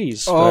 12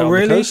 degrees on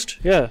the coast.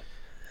 Yeah.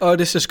 Oh,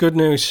 this is good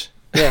news.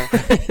 Yeah,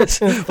 it's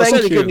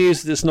certainly good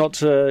news that it's not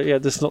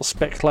there's not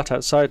speck flat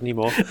outside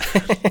anymore.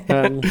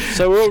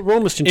 So we're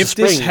almost into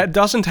spring. If this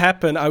doesn't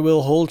happen, I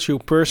will hold you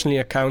personally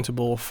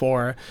accountable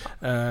for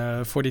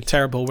the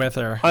terrible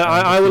weather.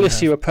 I will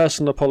issue a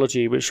personal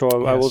apology, which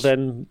I will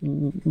then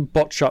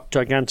botch up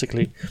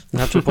gigantically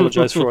and have to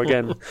apologise for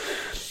again.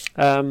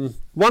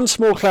 One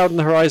small cloud on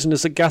the horizon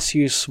is that gas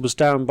use was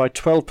down by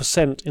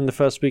 12% in the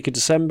first week of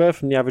December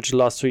from the average of the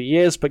last 3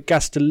 years, but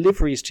gas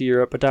deliveries to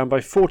Europe are down by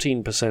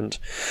 14%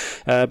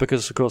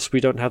 because, of course, we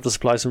don't have the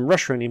supplies from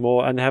Russia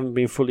anymore and haven't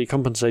been fully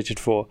compensated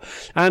for.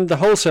 And the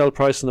wholesale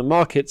price in the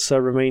markets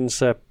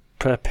remains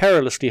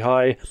perilously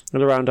high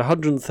at around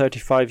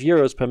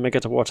 €135 per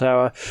megawatt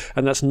hour,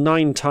 and that's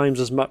 9 times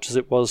as much as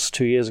it was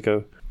 2 years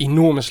ago.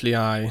 Enormously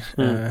high.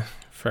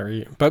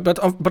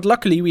 But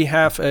luckily we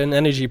have an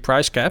energy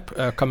price cap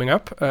coming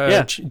up.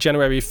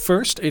 January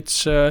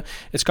 1st.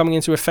 It's coming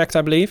into effect,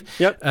 I believe.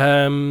 Yep.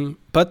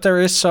 But there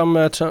is some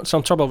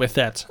trouble with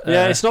that.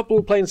 It's not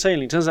all plain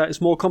sailing. It turns out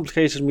it's more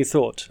complicated than we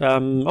thought.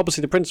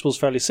 Obviously, the principle is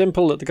fairly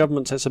simple, that the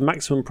government sets a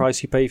maximum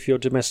price you pay for your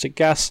domestic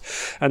gas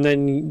and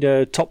then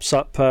tops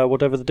up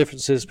whatever the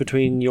difference is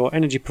between your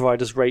energy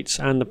provider's rates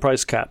and the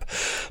price cap.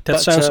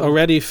 That sounds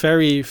already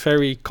very,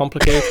 very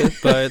complicated,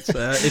 but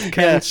it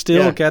can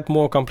still get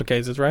more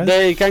complicated, right?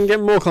 They can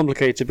get more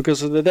complicated because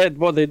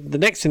the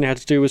next thing they had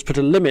to do was put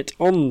a limit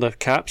on the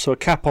cap, so a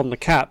cap on the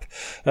cap,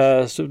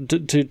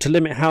 to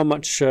limit how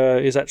much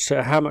is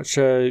actually how much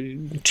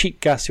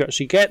cheap gas you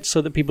actually get,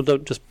 so that people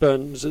don't just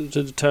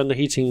turn the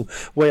heating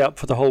way up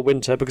for the whole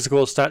winter, because of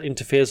course that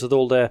interferes with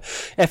all their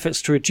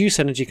efforts to reduce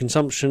energy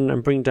consumption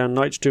and bring down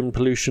nitrogen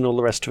pollution, all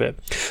the rest of it.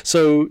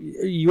 So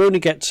you only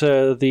get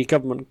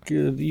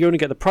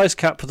the price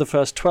cap for the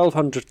first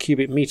 1,200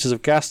 cubic meters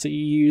of gas that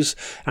you use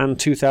and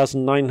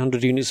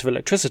 2,900 units of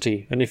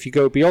electricity. And if you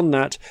go beyond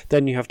that,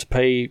 then you have to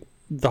pay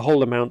the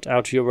whole amount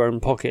out of your own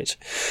pocket.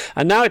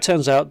 And now it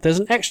turns out there's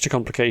an extra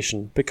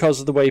complication because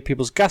of the way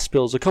people's gas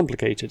bills are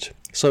complicated.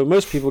 So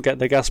most people get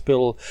their gas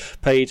bill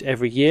paid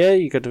every year.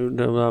 You get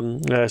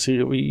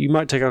so you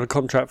might take out a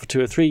contract for 2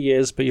 or 3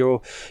 years, but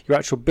your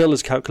actual bill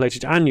is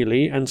calculated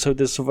annually, and so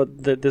there's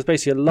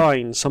basically a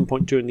line some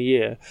point during the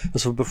year, a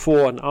sort of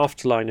before and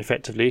after line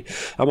effectively.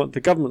 And what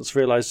the government's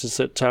realised is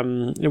that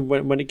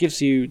when it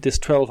gives you this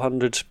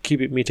 1,200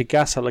 cubic metre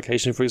gas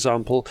allocation, for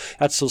example,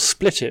 that's sort of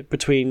split it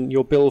between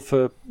your bill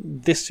for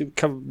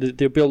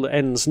the bill that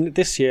ends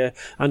this year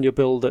and your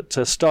bill that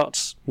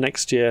starts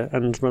next year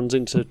and runs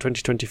into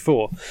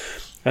 2024,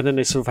 and then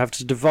they sort of have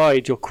to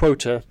divide your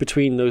quota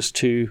between those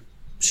two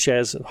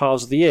shares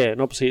halves of the year,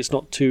 and obviously it's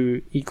not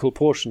two equal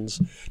portions.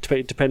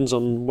 It depends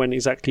on when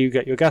exactly you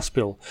get your gas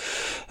bill.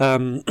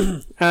 So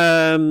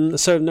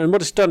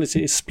what it's done is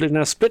it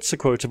splits the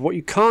quota. But what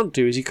you can't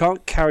do is you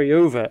can't carry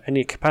over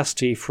any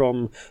capacity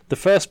from the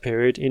first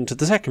period into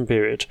the second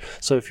period.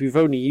 So if you've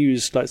only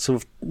used like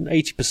sort of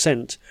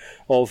 80%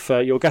 of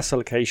your gas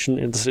allocation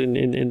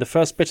in the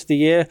first bit of the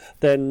year,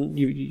 then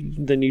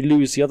you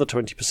lose the other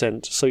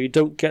 20%. So you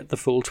don't get the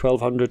full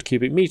 1,200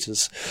 cubic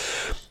meters.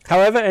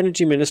 However,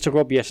 Energy Minister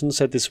Rob Yetten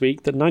said this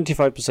week that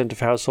 95% of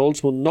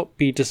households will not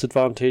be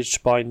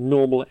disadvantaged by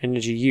normal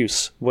energy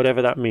use,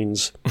 whatever that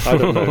means. I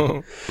don't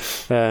know.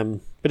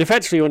 But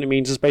effectively what it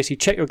means is basically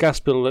check your gas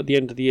bill at the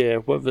end of the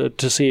year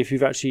to see if you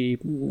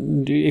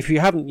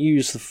haven't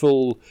used the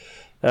full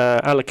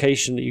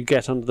allocation that you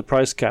get under the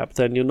price cap,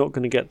 then you're not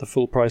going to get the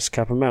full price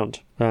cap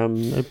amount.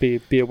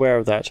 Be aware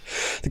of that.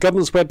 The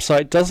government's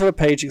website does have a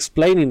page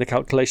explaining the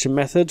calculation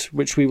method,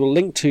 which we will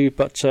link to,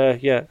 but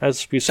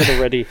as we said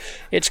already,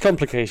 it's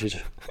complicated.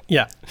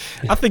 Yeah,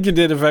 I think you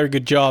did a very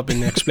good job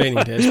in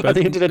explaining this. But I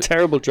think you did a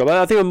terrible job.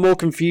 I think I'm more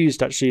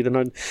confused, actually, than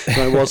I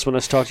was when I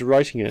started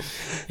writing it.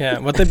 Yeah,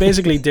 what they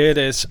basically did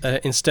is,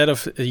 instead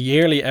of a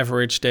yearly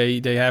average,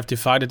 they have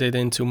divided it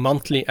into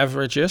monthly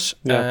averages,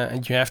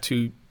 and you have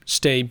to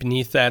stay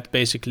beneath that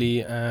basically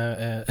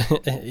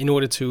in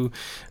order to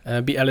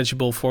be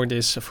eligible for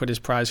this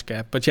price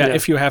cap. But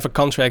if you have a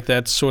contract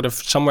that sort of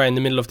somewhere in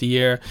the middle of the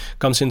year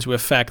comes into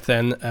effect,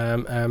 then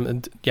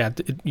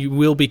you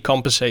will be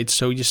compensated.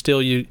 So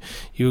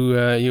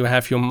you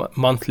have your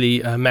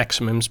monthly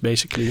maximums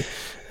basically.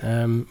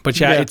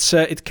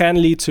 It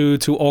can lead to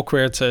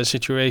awkward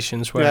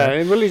situations where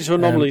it will lead to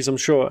anomalies, I'm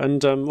sure.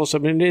 And also,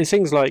 I mean,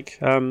 things like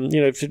a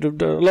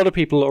lot of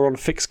people are on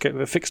fixed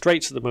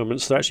rates at the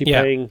moment, so they're actually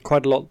paying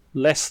quite a lot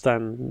less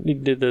than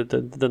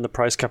the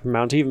price cap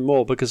amount, even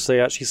more because they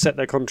actually set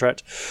their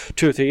contract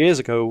 2 or 3 years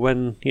ago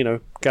when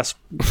gas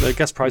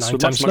prices were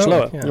much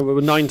lower.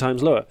 Were 9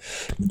 times lower.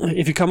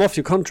 If you come off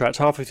your contract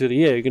halfway through the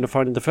year, you're going to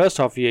find in the first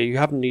half of the year you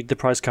haven't needed the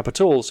price cap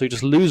at all, so you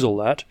just lose all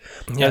that,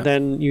 and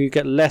then you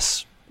get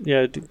less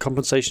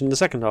compensation in the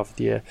second half of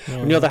the year.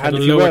 On the other hand,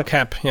 if you were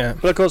cap,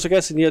 but of course, I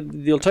guess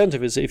the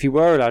alternative is that if you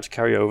were allowed to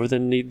carry over,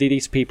 then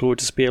these people would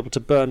just be able to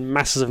burn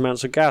massive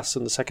amounts of gas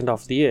in the second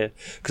half of the year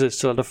because it's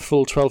still had a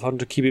full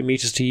 1,200 cubic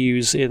meters to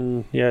use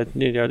in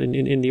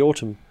the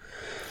autumn.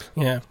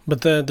 Yeah,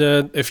 but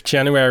if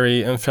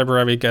January and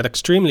February get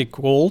extremely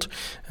cold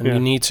and you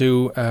need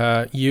to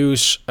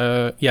use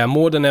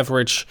more than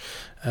average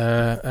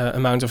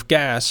amount of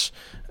gas,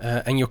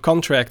 and your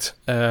contract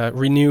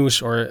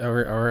renews, or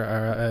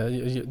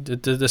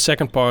the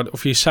second part,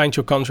 if you signed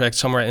your contract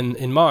somewhere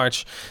in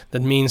March,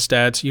 that means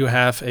that you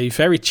have a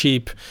very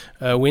cheap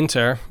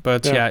winter.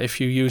 But if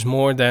you use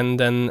more than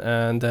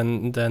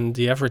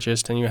the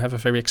averages, then you have a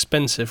very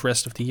expensive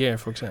rest of the year,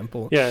 for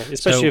example. Yeah,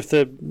 especially if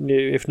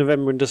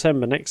November and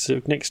December next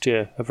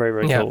year are very,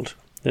 very cold.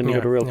 Then you've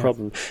got a real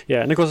problem.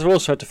 Yeah, and of course, I've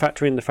also had to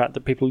factor in the fact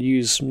that people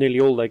use nearly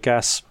all their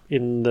gas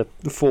in the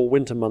 4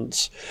 winter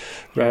months,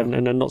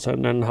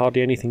 and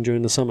hardly anything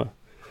during the summer.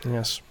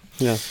 Yes.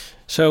 Yeah.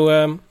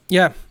 So,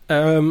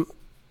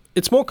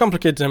 it's more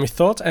complicated than we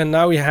thought, and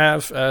now we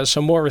have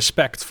some more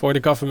respect for the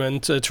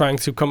government trying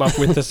to come up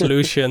with a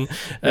solution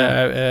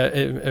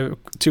 2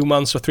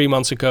 months or 3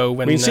 months ago.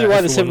 When we can see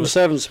why the civil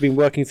servants have been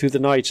working through the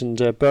night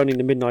and burning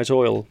the midnight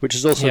oil, which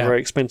is also a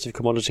very expensive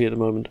commodity at the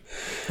moment.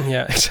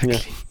 Yeah,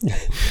 exactly. Yeah.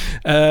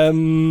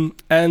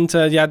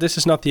 This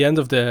is not the end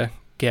of the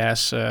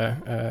gas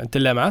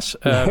dilemmas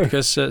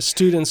because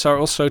students are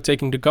also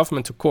taking the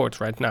government to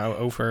court right now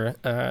over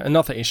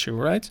another issue,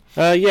 right?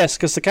 Yes,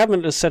 because the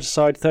cabinet has set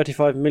aside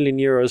 35 million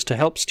euros to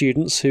help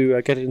students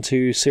who get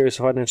into serious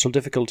financial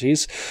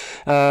difficulties.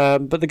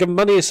 But the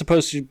money is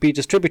supposed to be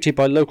distributed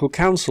by local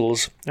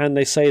councils, and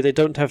they say they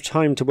don't have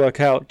time to work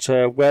out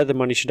where the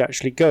money should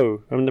actually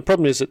go. I mean, the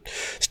problem is that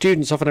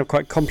students often have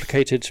quite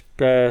complicated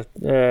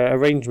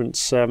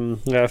arrangements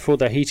for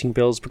their heating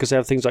bills because they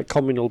have things like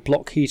communal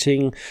block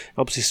heating.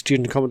 Obviously,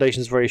 student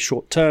accommodation is very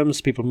short term,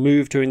 so people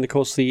move during the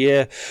course of the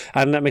year,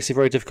 and that makes it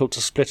very difficult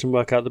to split and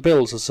work out the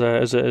bills,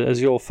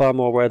 as you're far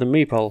more aware than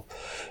me, Paul.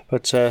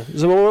 But so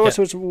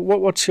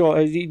what's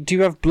your? Do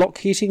you have block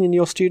heating in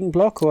your student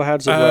block, or how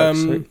does it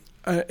work?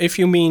 If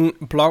you mean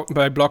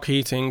by block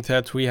heating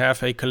that we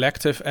have a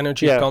collective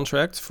energy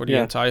contract for the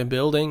entire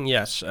building,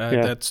 yes,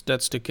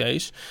 that's the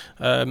case.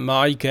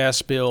 My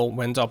gas bill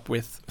went up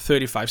with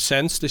 35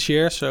 cents this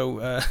year,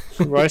 so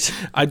right.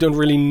 I don't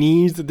really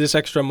need this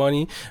extra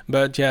money.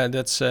 But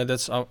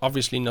that's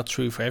obviously not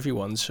true for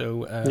everyone.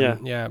 So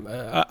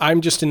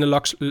I'm just in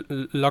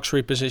the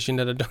luxury position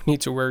that I don't need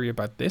to worry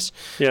about this.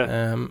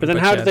 Yeah. But then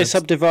how do they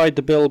subdivide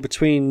the bill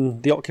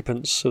between the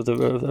occupants of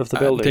the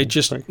building?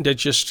 They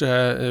just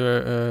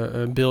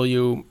bill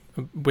you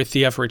with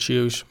the average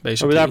use,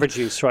 basically. With average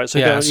use, right. So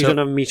you don't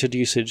have metered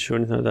usage or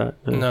anything like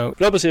that. No.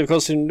 But obviously, of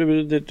course,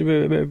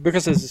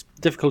 because there's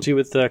difficulty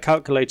with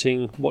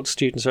calculating what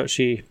students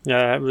actually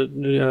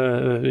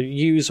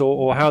use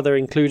or how they're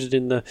included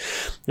in the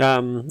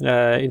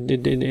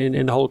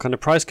in the whole kind of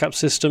price cap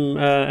system,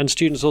 and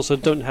students also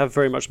don't have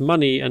very much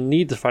money and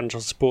need the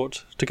financial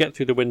support to get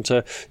through the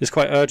winter, it's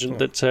quite urgent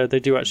that they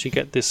do actually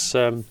get this,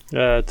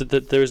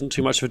 that there isn't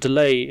too much of a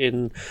delay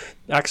in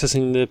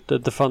accessing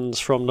the funds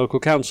from local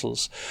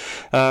councils.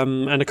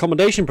 And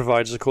accommodation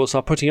providers, of course,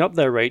 are putting up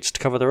their rates to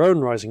cover their own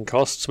rising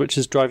costs, which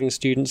is driving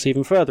students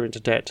even further into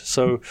debt.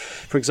 So,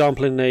 for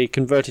example, in a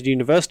converted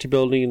university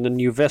building in the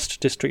New West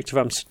district of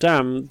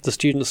Amsterdam, the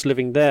students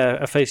living there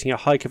are facing a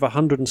hike of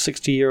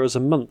 €160 a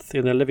month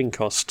in their living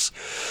costs.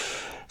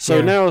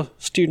 So now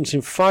students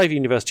in 5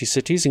 university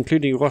cities,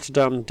 including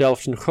Rotterdam,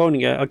 Delft and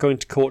Groningen, are going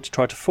to court to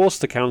try to force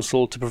the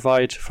council to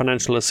provide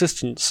financial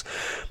assistance.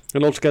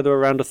 And altogether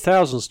around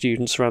 1,000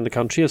 students around the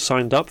country have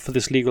signed up for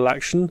this legal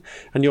action,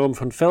 and Joram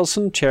van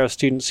Velsen, chair of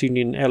students'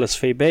 union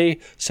LSVB,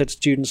 said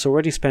students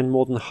already spend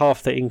more than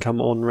half their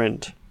income on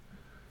rent.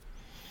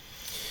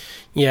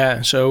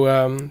 Yeah, so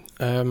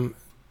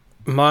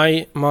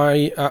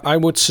I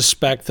would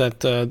suspect that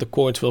the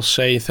court will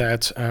say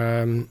that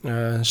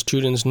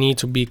students need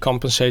to be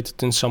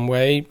compensated in some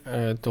way.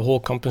 The whole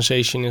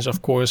compensation is,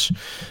 of course,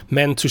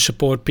 meant to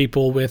support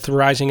people with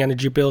rising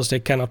energy bills they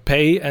cannot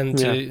pay,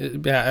 and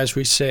as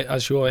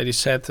you already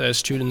said,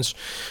 students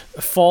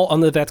fall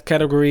under that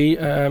category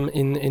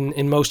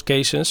in most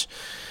cases.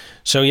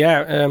 So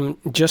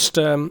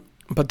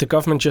but the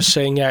government just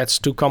saying, it's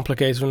too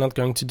complicated, we're not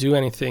going to do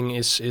anything,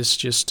 is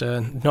just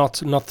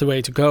not the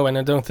way to go. And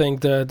I don't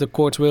think the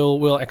court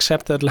will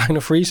accept that line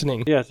of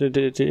reasoning. Yeah,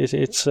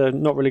 it's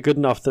not really good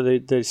enough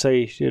that they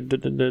say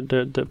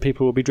that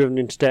people will be driven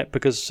into debt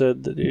because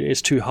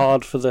it's too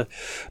hard for the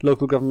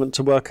local government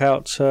to work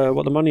out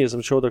what the money is.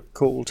 I'm sure the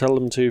court will tell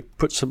them to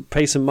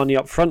pay some money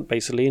up front,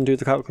 basically, and do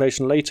the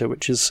calculation later,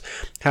 which is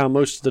how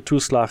most of the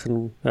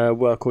toeslagen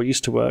work, or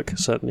used to work,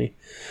 certainly,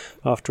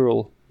 after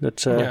all.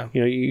 That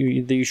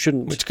you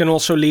shouldn't. Which can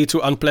also lead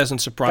to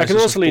unpleasant surprises. That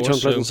can also lead to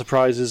unpleasant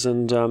surprises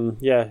and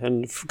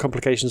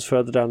complications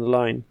further down the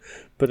line.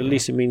 But at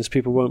least it means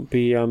people won't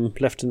be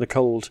left in the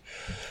cold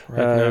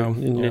right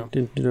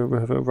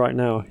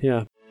now.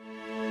 Yeah.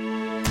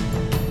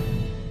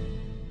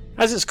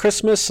 As it's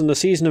Christmas and the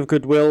season of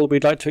goodwill,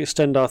 we'd like to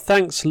extend our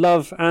thanks,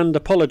 love and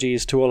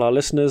apologies to all our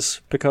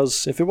listeners,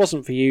 because if it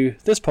wasn't for you,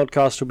 this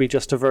podcast would be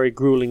just a very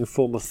grueling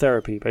form of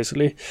therapy,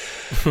 basically.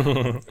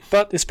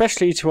 But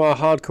especially to our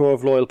hardcore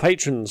of loyal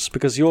patrons,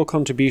 because your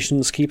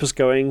contributions keep us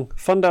going,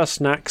 fund our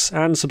snacks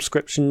and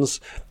subscriptions,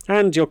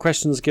 and your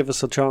questions give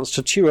us a chance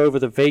to chew over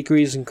the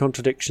vagaries and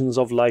contradictions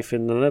of life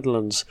in the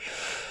Netherlands.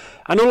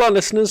 And all our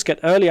listeners get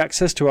early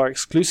access to our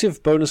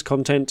exclusive bonus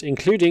content,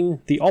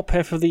 including the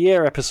OPHEF of the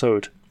Year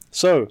episode.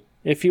 So,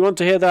 if you want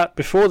to hear that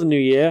before the new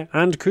year,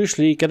 and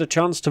crucially get a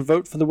chance to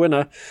vote for the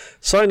winner,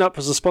 sign up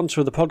as a sponsor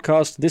of the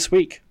podcast this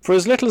week. For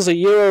as little as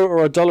 €1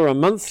 or $1 a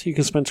month, you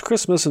can spend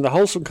Christmas in the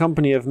wholesome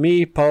company of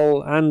me,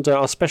 Paul, and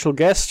our special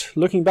guest,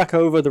 looking back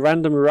over the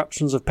random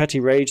eruptions of petty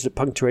rage that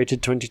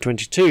punctuated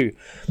 2022.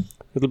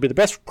 It'll be the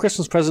best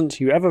Christmas present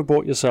you ever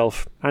bought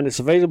yourself, and it's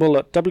available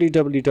at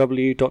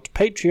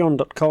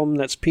www.patreon.com,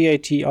 that's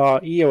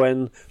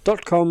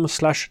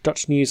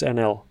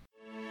patreon.com/DutchNewsNL.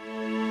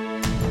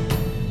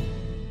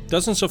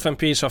 Dozens of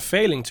MPs are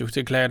failing to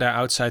declare their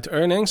outside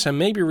earnings and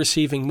may be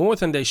receiving more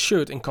than they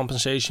should in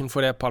compensation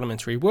for their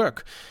parliamentary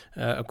work,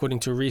 according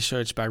to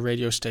research by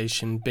radio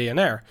station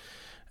BNR.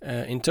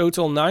 In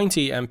total,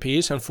 90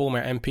 MPs and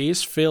former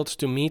MPs failed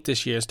to meet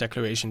this year's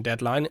declaration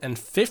deadline, and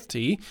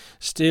 50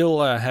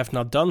 still have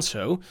not done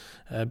so.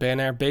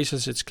 BNR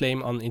bases its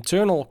claim on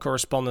internal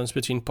correspondence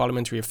between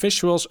parliamentary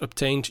officials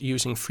obtained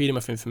using Freedom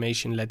of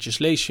Information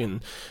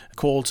legislation,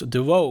 called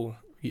the WO,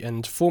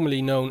 and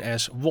formerly known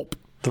as WOP.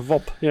 The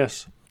WOP,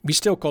 yes. We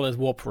still call it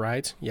WOP,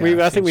 right? Yeah,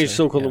 I think we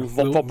still call them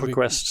WOP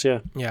requests, yeah.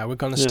 Yeah, we're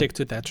going to stick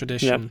to that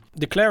tradition. Yeah.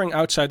 Declaring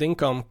outside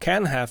income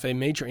can have a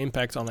major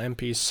impact on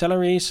MPs'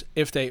 salaries.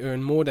 If they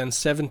earn more than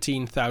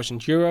 17,000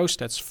 euros,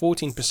 that's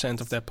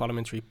 14% of their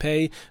parliamentary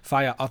pay,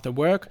 via other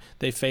work,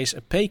 they face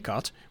a pay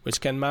cut,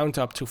 which can mount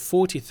up to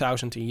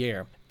 40,000 a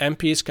year.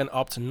 MPs can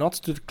opt not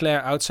to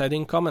declare outside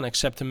income and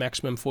accept the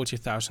maximum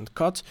 40,000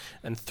 cut,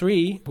 and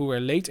 3 who were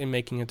late in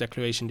making a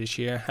declaration this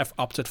year have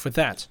opted for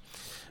that.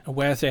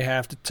 Where they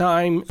have the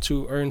time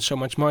to earn so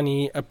much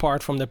money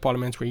apart from their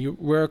parliamentary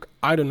work,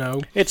 I don't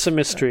know. It's a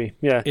mystery,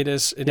 yeah. It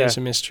is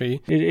a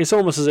mystery. It's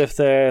almost as if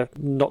they're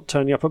not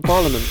turning up at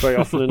Parliament very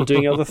often and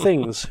doing other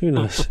things. Who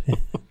knows?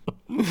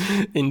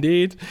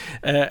 Indeed.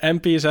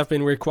 MPs have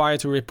been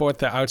required to report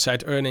their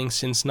outside earnings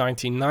since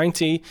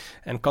 1990,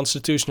 and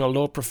constitutional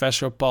law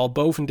professor Paul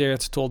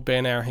Bovendeert told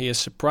BNR he is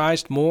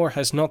surprised more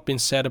has not been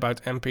said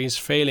about MPs'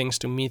 failings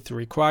to meet the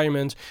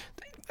requirement.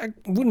 I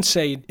wouldn't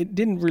say it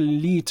didn't really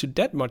lead to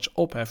that much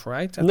ophef,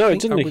 right? No, it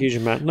didn't a huge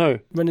amount, no.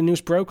 When the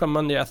news broke on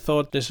Monday, I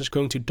thought this is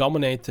going to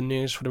dominate the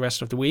news for the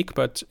rest of the week,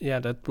 but yeah,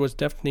 that was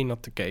definitely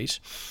not the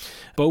case.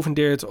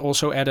 Bovendeert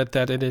also added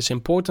that it is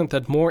important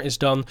that more is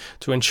done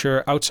to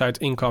ensure outside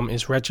income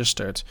is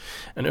registered.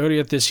 And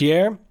earlier this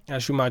year,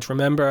 as you might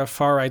remember,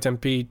 far-right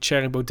MP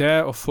Thierry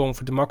Baudet of Forum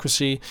for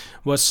Democracy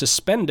was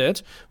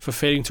suspended for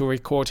failing to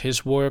record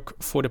his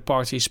work for the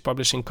party's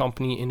publishing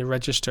company in the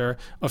register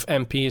of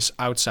MPs'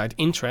 outside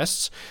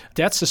interests.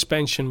 That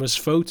suspension was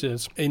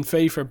voted in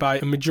favor by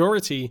a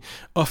majority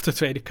of the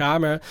Tweede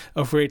Kamer,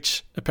 of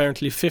which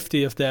apparently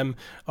 50 of them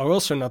are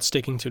also not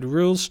sticking to the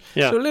rules.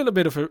 Yeah. So a little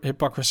bit of a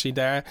hypocrisy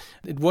there.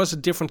 It was a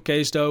different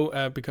case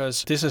though,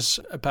 because this is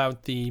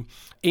about the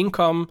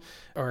income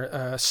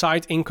or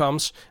side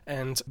incomes,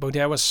 and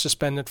Baudet was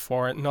suspended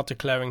for not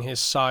declaring his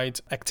side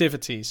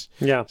activities.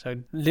 Yeah. So a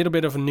little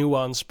bit of a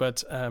nuance,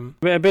 but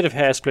a bit of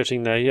hair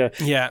splitting there, yeah.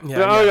 Yeah.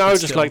 I would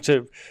just like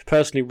to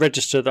personally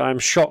register that I'm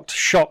shocked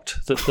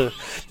that the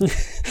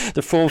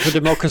the Forum for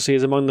Democracy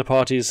is among the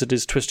parties that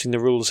is twisting the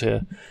rules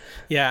here.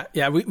 Yeah.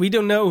 We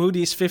don't know who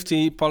these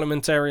 50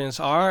 parliamentarians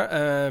are.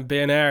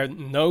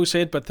 BNR knows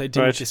it, but they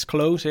didn't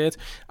disclose it.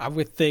 I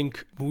would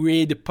think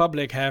we, the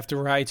public, have the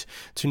right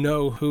to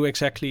know who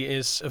exactly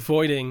is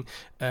avoiding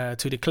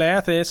to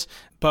declare this.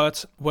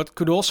 But what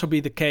could also be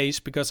the case,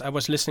 because I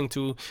was listening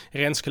to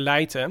Renske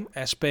Leijten,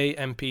 SP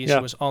MP, she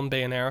was on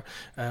BNR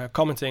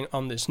commenting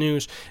on this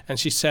news, and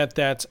she said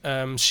that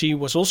she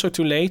was also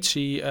too late.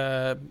 She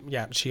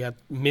had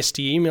missed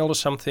the email or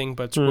something,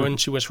 but when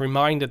she was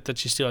reminded that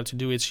she still had to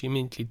do it, she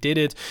immediately did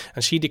it,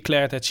 and she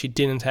declared that she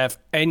didn't have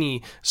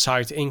any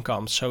side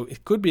income. So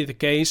it could be the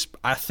case,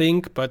 I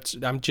think, but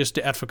I'm just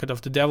the advocate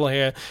of the devil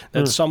here,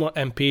 that some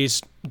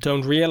MPs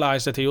don't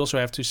realize that they also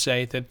have to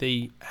say that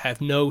they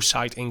have no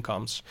side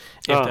incomes,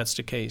 if that's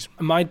the case.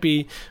 It might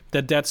be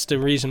that that's the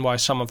reason why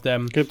some of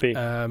them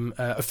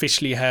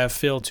officially have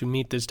failed to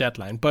meet this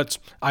deadline. But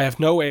I have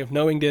no way of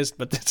knowing this,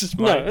 but this is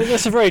my... No,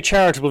 that's a very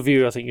charitable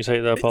view, I think you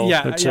take there, Paul.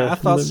 Yeah, I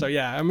thought so,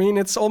 yeah. I mean,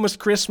 it's almost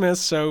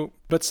Christmas, so...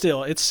 But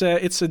still, it's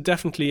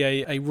definitely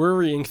a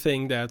worrying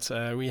thing that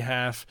we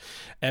have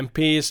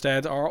MPs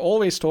that are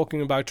always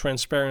talking about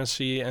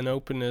transparency and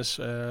openness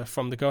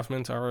from the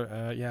government are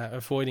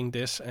avoiding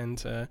this.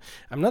 And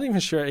I'm not even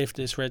sure if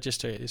this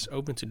register is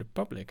open to the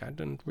public. I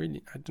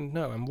don't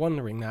know. I'm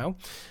wondering now.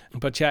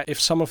 But yeah, if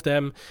some of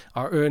them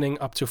are earning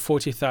up to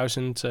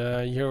 40,000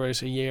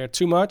 euros a year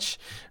too much,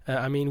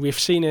 I mean, we've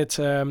seen it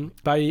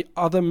by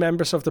other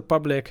members of the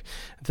public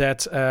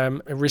that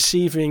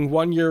receiving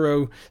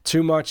 €1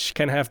 too much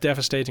can have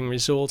devastating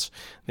results.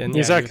 Then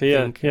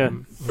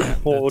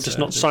or just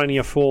not signing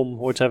a form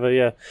or whatever.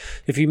 Yeah,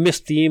 if you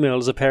missed the email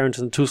as a parent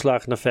in the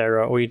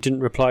toeslagenaffaire, or you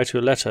didn't reply to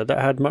a letter, that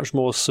had much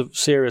more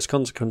serious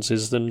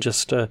consequences than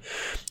just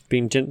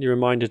being gently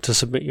reminded to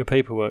submit your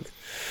paperwork.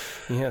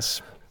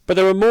 Yes, but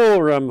there were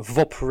more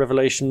VOP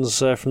revelations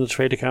from the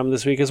Tweede Kamer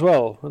this week as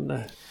well, weren't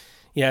there?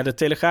 Yeah, the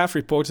Telegraaf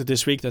reported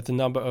this week that the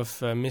number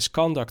of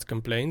misconduct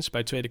complaints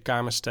by Tweede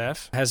Kamer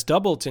staff has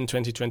doubled in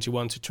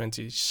 2021 to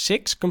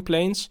 26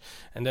 complaints,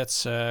 and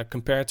that's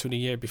compared to the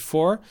year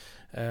before.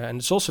 And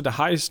it's also the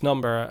highest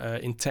number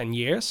in 10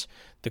 years.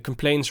 The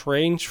complaints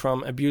range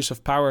from abuse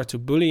of power to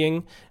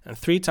bullying, and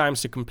 3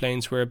 times the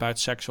complaints were about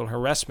sexual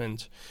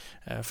harassment.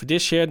 For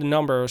this year, the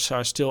numbers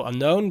are still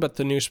unknown, but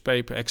the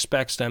newspaper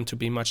expects them to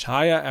be much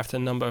higher after a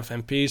number of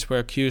MPs were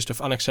accused of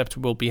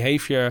unacceptable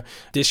behavior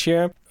this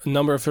year. A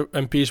number of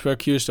MPs were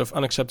accused of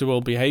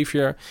unacceptable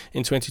behavior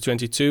in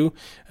 2022,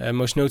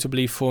 most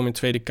notably former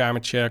Tweede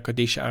Kamer chair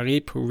Khadija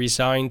Arib, who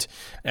resigned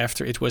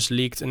after it was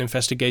leaked an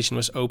investigation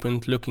was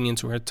opened looking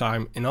into her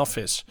time in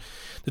office.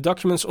 The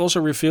documents also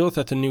revealed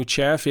that the new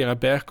chair Chair Vera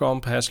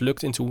Bergkamp has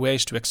looked into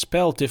ways to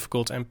expel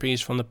difficult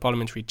MPs from the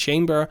parliamentary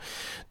chamber.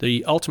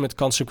 The ultimate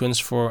consequence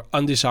for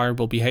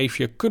undesirable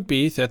behavior could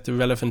be that the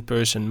relevant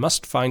person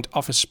must find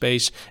office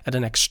space at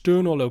an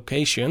external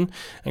location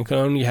and can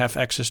only have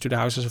access to the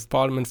Houses of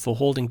Parliament for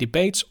holding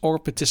debates or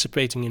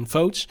participating in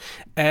votes.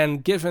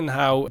 And given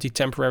how the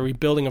temporary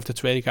building of the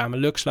Tweede Kamer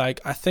looks like,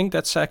 I think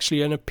that's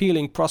actually an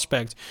appealing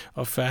prospect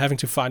of having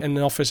to find an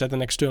office at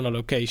an external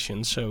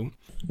location. So,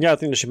 yeah, I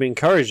think they should be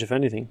encouraged, if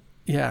anything.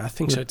 Yeah, I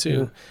think so too.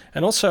 Yeah.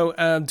 And also,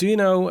 do you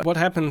know what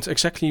happened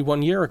exactly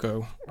 1 year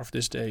ago of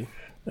this day?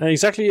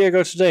 Exactly a year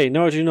ago today?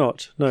 No, I do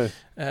not. No.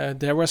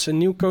 There was a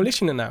new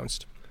coalition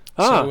announced.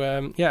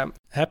 So,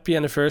 happy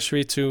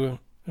anniversary to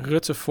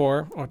Rutte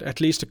 4, or at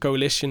least the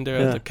coalition.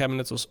 The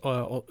cabinet was,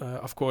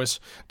 of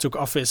course, took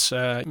office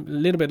a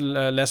little bit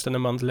less than a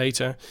month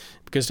later,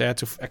 because they had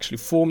to actually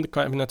form the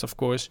cabinet, of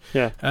course.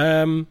 Yeah.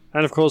 And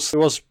of course, it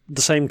was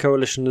the same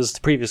coalition as the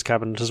previous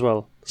cabinet as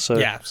well. So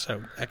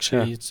so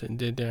actually,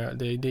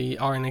 they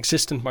are in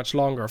existence much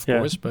longer, of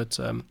course, but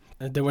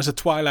there was a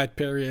twilight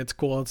period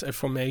called a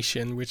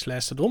formation, which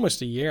lasted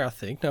almost a year, I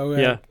think.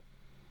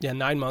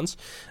 9 months.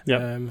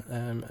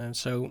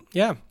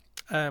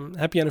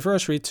 Happy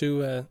anniversary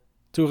to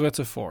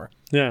Rutte 4.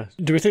 Yeah.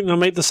 Do we think they'll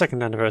make the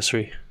second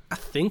anniversary? I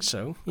think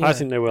so. Yeah. I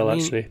think they will,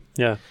 actually.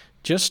 Yeah.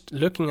 Just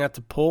looking at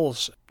the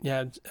polls,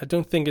 I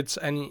don't think it's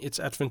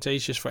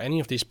advantageous for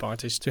any of these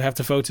parties to have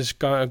the voters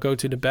go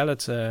to the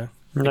ballot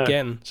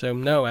again. So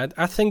no,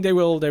 I think they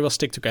will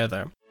stick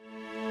together.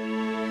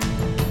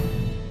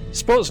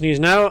 Sports news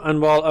now,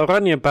 and while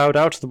Oranje bowed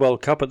out of the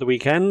World Cup at the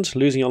weekend,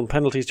 losing on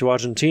penalties to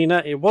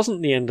Argentina, it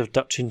wasn't the end of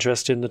Dutch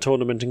interest in the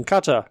tournament in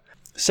Qatar.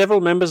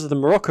 Several members of the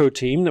Morocco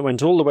team that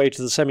went all the way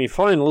to the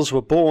semi-finals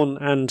were born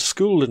and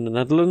schooled in the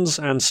Netherlands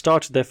and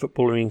started their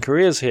footballing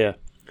careers here.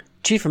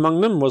 Chief among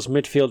them was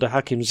midfielder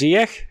Hakim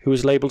Ziyech, who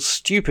was labelled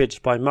stupid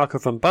by Marco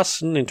van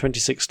Basten in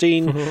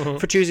 2016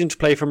 for choosing to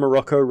play for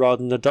Morocco rather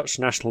than the Dutch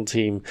national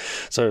team.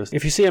 So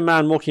if you see a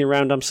man walking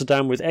around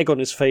Amsterdam with egg on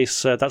his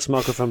face, that's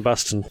Marco van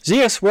Basten.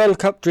 Ziyech's World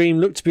Cup dream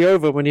looked to be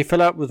over when he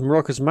fell out with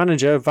Morocco's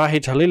manager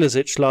Vahid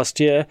Halilovic last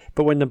year,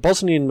 but when the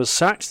Bosnian was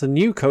sacked, the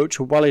new coach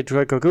Walid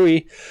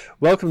Regragui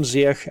welcomed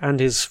Ziyech and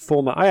his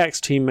former Ajax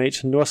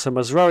teammate Nouassa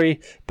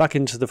Mazraoui back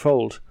into the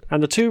fold.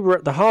 And the two were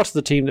at the heart of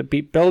the team that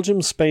beat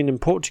Belgium, Spain and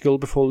Portugal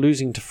before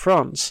losing to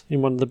France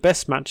in one of the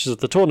best matches of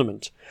the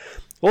tournament.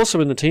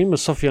 Also in the team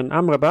was Sofiane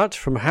Amrabat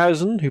from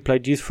Huizen, who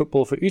played youth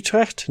football for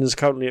Utrecht and is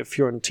currently at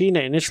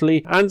Fiorentina in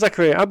Italy, and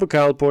Zakaria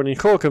Aboukal, born in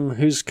Gorkum,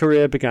 whose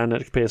career began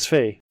at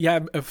PSV. Yeah,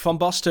 Van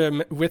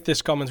Basten, with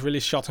this comment, really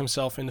shot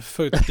himself in the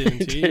foot,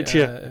 didn't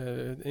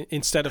he?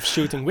 Instead of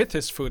shooting with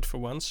his foot for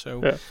once.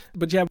 So,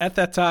 But at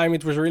that time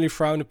it was really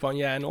frowned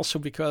upon, and also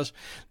because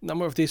a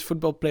number of these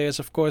football players,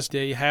 of course,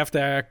 they have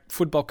their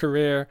football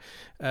career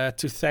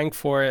to thank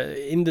for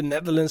in the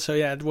Netherlands. So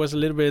it was a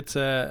little bit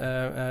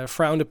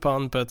frowned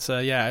upon, but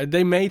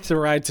they made the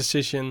right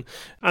decision.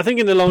 I think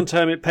in the long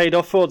term it paid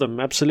off for them,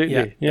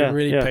 absolutely. It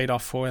really paid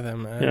off for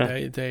them.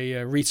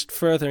 They reached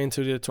further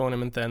into the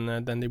tournament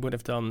than they would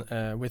have done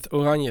with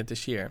Oranje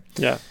this year.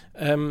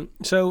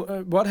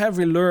 So what have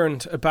we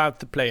learned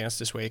about the players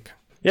this week?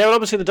 Yeah, well,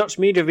 obviously the Dutch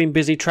media have been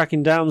busy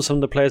tracking down some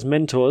of the players'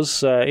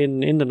 mentors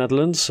in the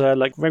Netherlands,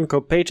 like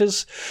Remco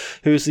Peters,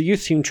 who's the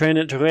youth team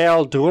trainer at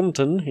Real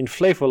Dronten in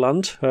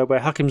Flevoland, where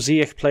Hakim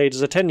Ziyech played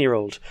as a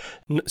 10-year-old.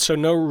 So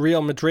no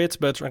Real Madrid,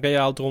 but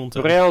Real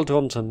Dronten. Real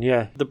Dronten,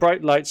 yeah. The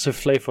bright lights of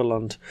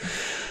Flevoland.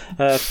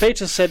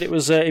 Peters said it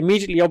was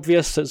immediately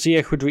obvious that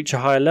Ziyech would reach a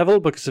higher level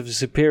because of his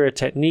superior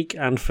technique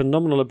and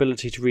phenomenal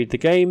ability to read the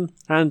game.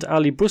 And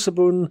Ali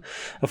Boussaboun,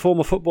 a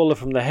former footballer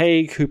from The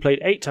Hague who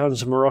played 8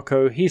 times in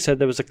Morocco, he said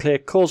there was a clear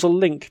causal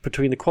link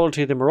between the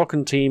quality of the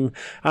Moroccan team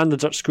and the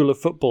Dutch school of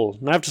football.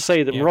 And I have to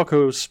say that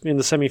Morocco's in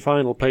the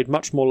semi-final played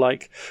much more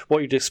like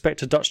what you'd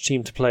expect a Dutch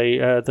team to play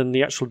than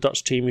the actual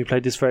Dutch team who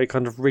played this very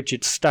kind of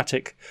rigid,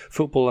 static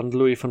football under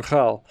Louis van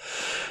Gaal.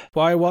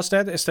 Why was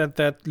that? Is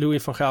that Louis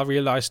van Gaal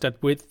realized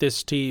that with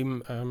this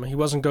team he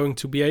wasn't going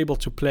to be able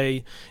to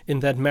play in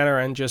that manner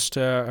and just...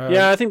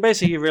 I think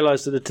basically he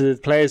realized that the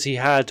players he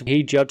had,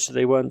 he judged that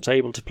they weren't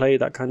able to play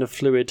that kind of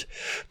fluid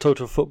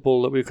total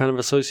football that we kind of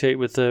associate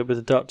with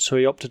the Dutch, so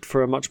he opted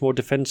for a much more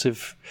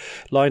defensive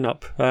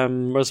lineup.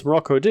 Whereas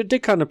Morocco did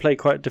kind of play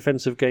quite a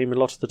defensive game a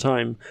lot of the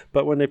time,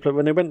 but when they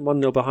went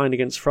 1-0 behind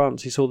against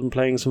France, he saw them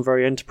playing some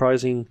very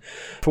enterprising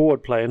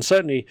forward play, and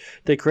certainly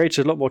they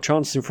created a lot more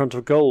chances in front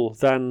of goal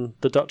than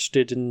the Dutch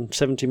did in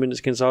 70 minutes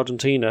against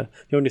Argentina.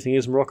 The only thing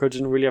is Morocco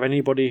didn't really have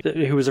anybody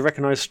who was a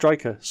recognised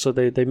striker, so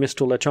they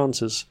missed all their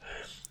chances.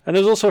 And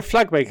there was also a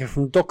flag maker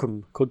from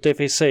Dokkum called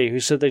DVC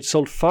who said they'd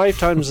sold 5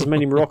 times as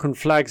many Moroccan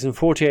flags in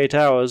 48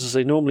 hours as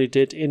they normally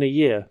did in a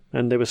year,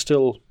 and they were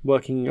still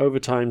working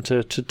overtime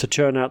to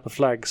churn out the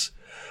flags.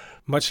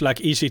 much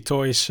like Easy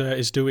Toys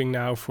is doing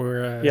now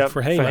for HEMA.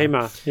 For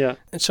HEMA, yeah.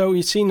 And so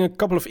you've seen a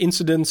couple of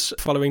incidents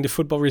following the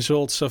football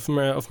results of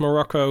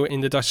Morocco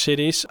in the Dutch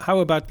cities. How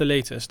about the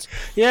latest?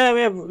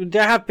 Yeah,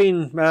 there have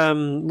been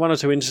one or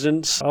two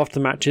incidents after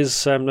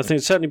matches. I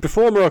think certainly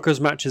before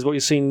Morocco's matches, what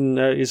you've seen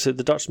is that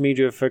the Dutch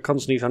media have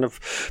constantly kind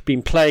of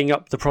been playing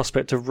up the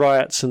prospect of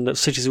riots and that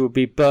cities would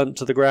be burnt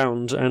to the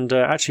ground. And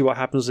actually what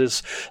happens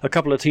is a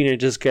couple of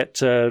teenagers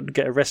get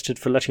arrested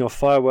for letting off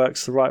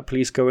fireworks. The riot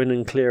police go in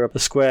and clear up the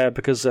square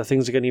because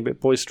things are getting a bit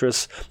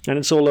boisterous, and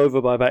it's all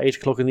over by about 8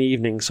 o'clock in the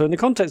evening. So in the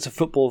context of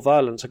football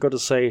violence, I've got to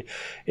say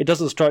it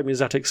doesn't strike me as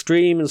that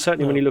extreme, and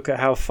certainly when you look at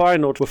how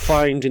Feyenoord were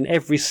fined in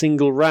every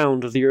single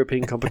round of the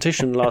European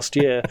competition last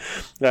year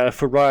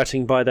for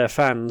rioting by their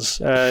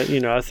fans,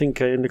 I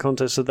think in the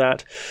context of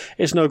that,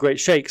 it's no great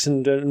shakes.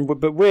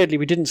 But weirdly,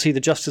 we didn't see the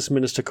Justice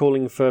Minister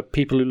calling for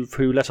people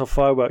who let off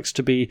fireworks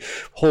to be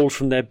hauled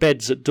from their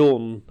beds at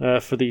dawn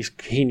for these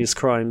heinous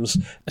crimes.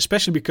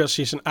 Especially because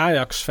he's an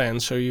Ajax fan,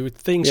 so you would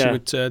think he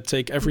would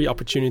take every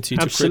opportunity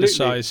to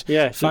criticize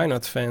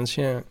Feyenoord fans.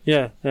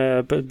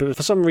 But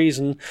for some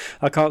reason,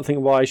 I can't think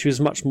why she was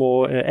much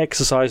more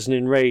exercised and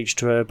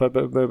enraged by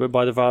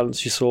the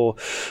violence you saw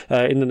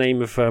in the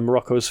name of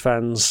Morocco's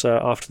fans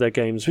after their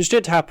games, which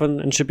did happen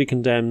and should be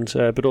condemned,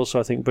 but also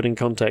I think put in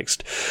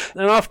context.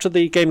 And after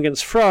the game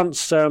against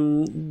France,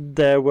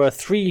 there were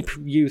 3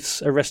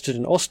 youths arrested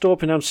in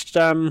Osdorp in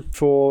Amsterdam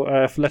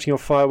for letting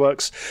off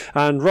fireworks,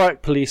 and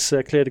riot police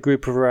cleared a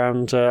group of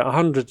around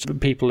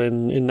 100 people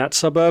in that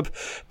suburb.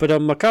 But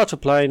on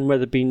Mercatorplein, where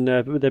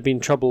there'd been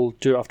trouble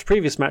after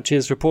previous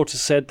matches,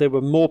 reporters said there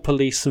were more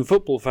police than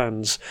football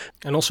fans.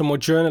 And also more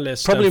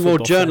journalists. Probably more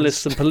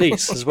journalists than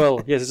police as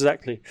well. Yes,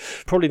 exactly.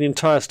 Probably the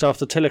entire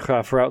staff of the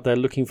Telegraaf are out there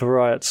looking for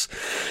riots.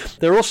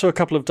 There are also a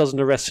couple of dozen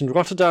arrests in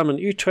Rotterdam and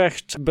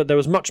Utrecht, but there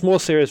was much more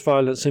serious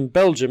violence in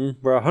Belgium,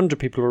 where 100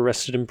 people were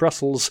arrested in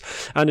Brussels,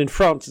 and in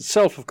France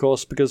itself, of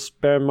course, because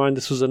bear in mind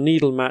this was a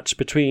needle match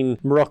between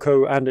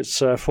Morocco and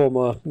its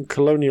former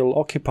colonial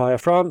occupier,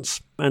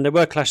 France. And there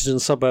were clashes in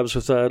suburbs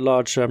with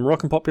large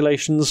Moroccan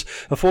populations.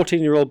 A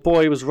 14-year-old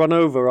boy was run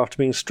over after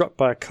being struck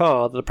by a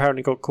car that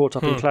apparently got caught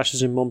up in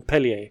clashes in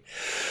Montpellier.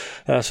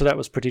 So that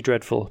was pretty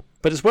dreadful.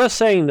 But it's worth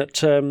saying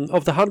that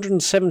of the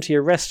 170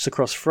 arrests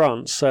across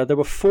France, there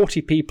were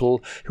 40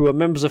 people who were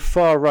members of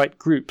far-right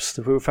groups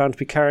who were found to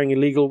be carrying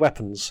illegal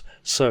weapons.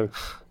 So...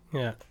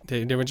 Yeah,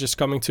 they were just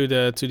coming to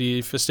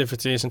the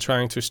festivities and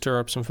trying to stir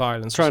up some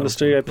violence.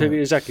 Exactly.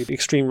 The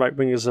extreme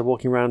right-wingers are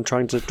walking around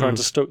trying to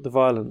stoke the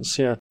violence,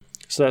 yeah.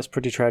 So that's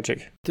pretty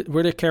tragic.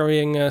 Were they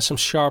carrying some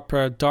sharp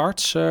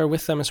darts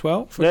with them as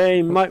well?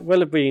 They might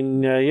well have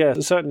been,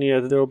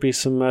 Certainly there will be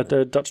some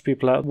Dutch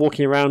people out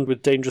walking around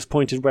with dangerous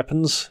pointed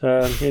weapons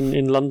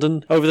in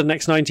London over the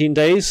next 19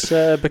 days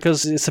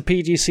because it's a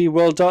PDC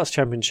World Darts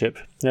Championship.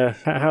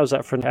 How's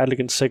that for an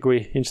elegant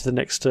segue into the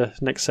next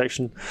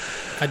section?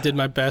 I did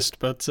my best,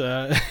 but...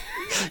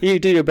 You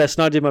do your best,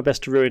 and I did my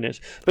best to ruin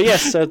it. But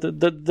yes,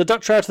 the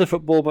Dutch are out of the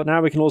football, but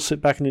now we can all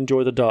sit back and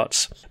enjoy the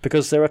darts,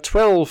 because there are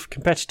 12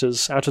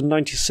 competitors out of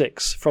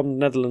 96 from the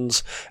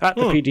Netherlands at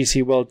the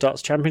PDC World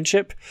Darts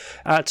Championship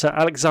at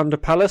Alexander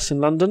Palace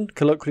in London,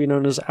 colloquially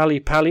known as Ali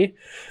Pali.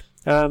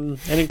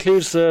 It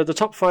includes the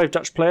top 5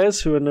 Dutch players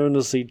who are known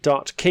as the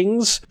Dart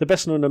Kings, the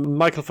best known are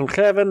Michael van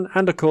Gerwen,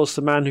 and of course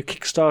the man who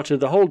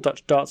kick-started the whole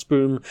Dutch darts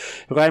boom,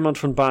 Raymond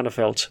van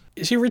Barneveld.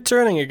 Is he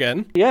returning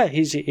again? Yeah,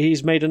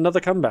 he's made another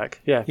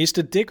comeback, yeah. He's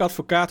the Dick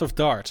Advocaat of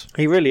dart.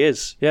 He really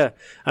is, yeah.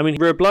 I mean,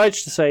 we're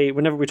obliged to say,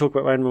 whenever we talk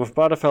about Raymond van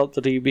Barneveld,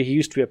 that he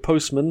used to be a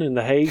postman in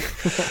The Hague.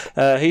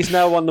 He's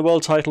now won the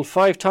world title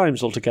 5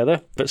 times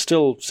altogether, but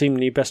still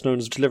seemingly best known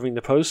as delivering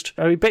the post.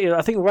 I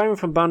think Raymond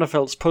van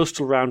Barneveld's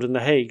postal round in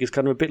The Hague is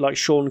kind of a bit like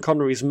Sean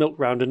Connery's milk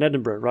round in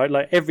Edinburgh, right?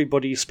 Like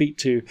everybody you speak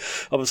to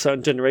of a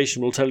certain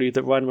generation will tell you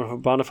that Raymond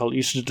van Barneveld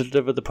used to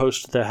deliver the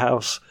post to their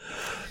house.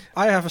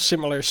 I have a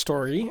similar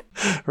story.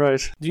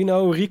 Right. Do you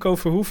know Rico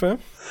Verhoeven?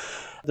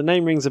 The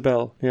name rings a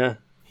bell, yeah.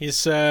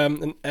 He's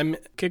an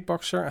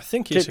kickboxer. I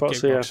think he's a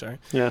kickboxer.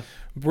 Yeah.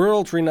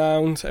 World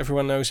renowned.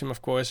 Everyone knows him,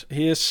 of course.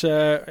 He is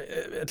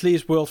at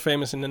least world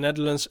famous in the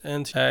Netherlands,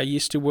 and he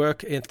used to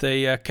work at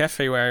the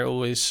cafe where I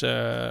always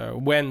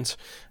went.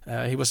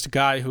 He was the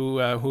guy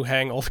who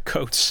hang all the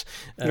coats.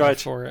 Right.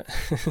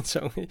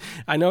 So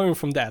I know him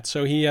from that.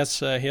 So he has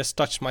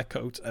touched my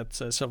coat at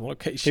several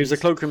occasions. He was a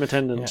cloakroom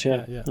attendant.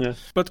 Yeah.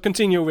 But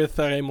continue with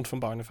Raymond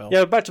van Barneveld.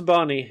 Yeah, back to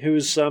Barney,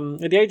 who's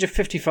at the age of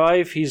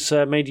 55. He's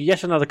made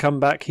yet another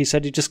comeback. He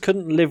said he just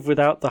couldn't live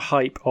without the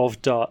hype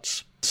of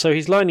darts. So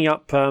he's lining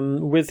up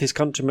with his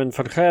countrymen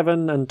Van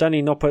Gerwen and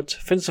Danny Noppert,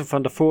 Vincent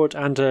van der Voort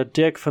and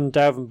Dirk van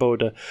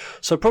Duivenbode.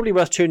 So probably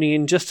worth tuning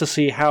in just to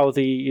see how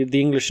the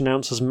English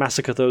announcers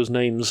massacre those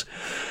names.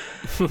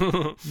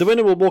 The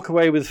winner will walk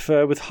away with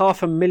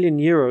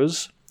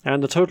 €500,000,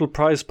 and the total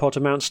prize pot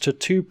amounts to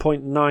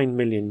 2.9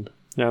 million.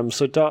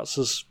 So darts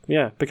has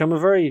become a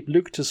very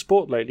lucrative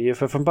sport lately.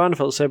 Van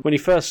Barneveld said when he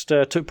first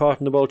took part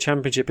in the World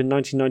Championship in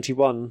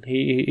 1991,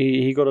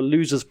 he got a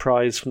loser's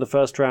prize from the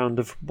first round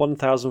of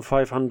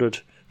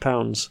 €1,500.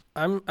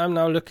 I'm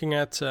now looking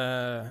at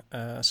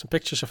some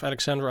pictures of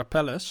Alexandra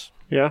Palace.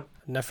 Yeah.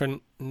 Never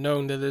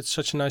known that it's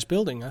such a nice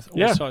building. I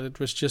always thought it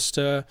was just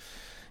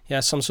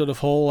some sort of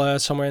hall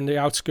somewhere in the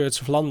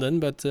outskirts of London.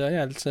 But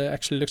it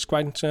actually looks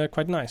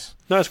quite nice.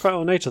 No, it's quite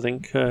ornate, I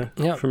think,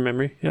 from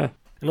memory. Yeah.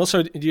 And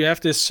also, do you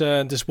have this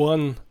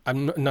one?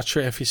 I'm not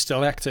sure if he's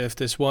still active.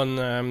 This one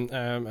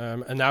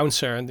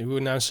announcer who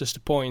announces the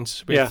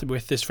points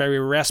with this very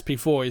raspy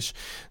voice.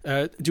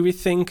 Do we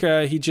think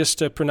he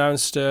just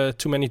pronounced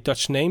too many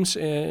Dutch names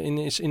in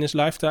his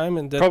lifetime,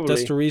 and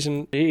that's the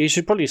reason? He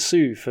should probably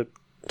sue for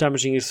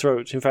damaging his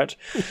throat. In fact,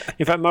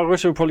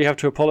 Mark will probably have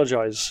to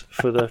apologise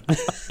for the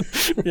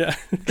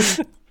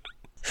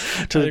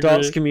to the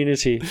darts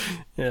community.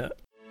 Yeah.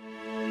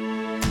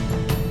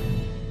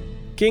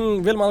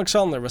 King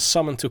Willem-Alexander was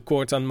summoned to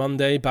court on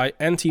Monday by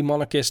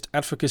anti-monarchist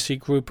advocacy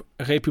group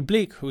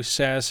Republiek, who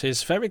says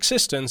his very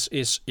existence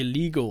is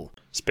illegal.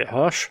 It's a bit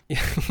harsh.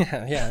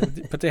 yeah,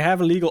 but they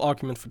have a legal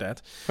argument for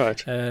that.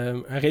 Right.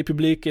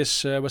 Republiek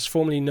was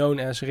formerly known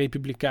as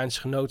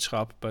Republikeins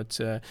Genootschap, but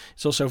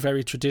it's also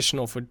very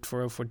traditional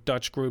for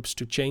Dutch groups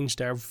to change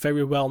their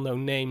very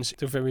well-known names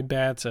to very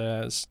bad...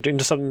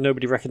 into something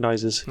nobody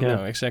recognises. Yeah.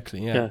 No,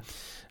 exactly, yeah.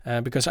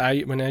 Because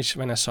when I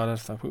saw that, I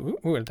thought,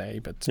 who are they?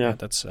 But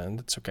that's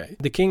okay.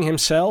 The king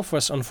himself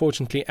was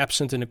unfortunately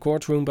absent in the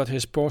courtroom, but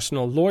his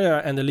personal lawyer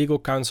and the legal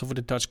counsel for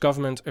the Dutch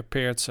government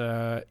appeared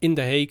in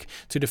The Hague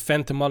to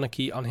defend the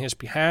monarchy on his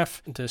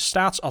behalf. The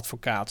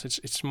Staatsadvocaat.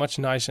 It's a much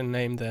nicer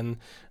name than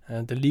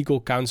the legal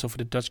counsel for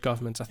the Dutch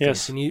government. I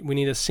think we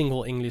need a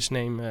single English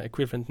name,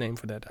 equivalent name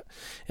for that,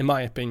 in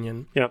my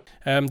opinion. Yeah.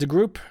 The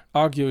group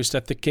argues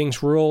that the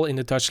king's role in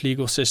the Dutch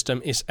legal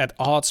system is at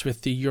odds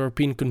with the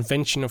European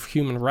Convention of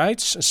Human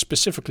Rights,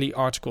 specifically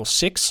Article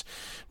 6.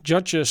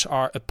 Judges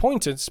are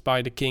appointed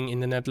by the king in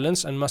the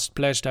Netherlands and must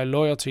pledge their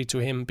loyalty to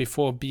him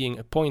before being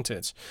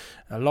appointed.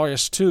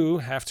 Lawyers too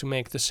have to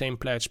make the same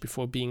pledge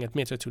before being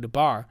admitted to the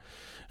bar.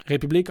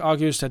 Republiek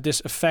argues that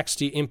this affects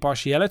the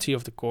impartiality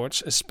of the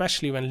courts,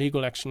 especially when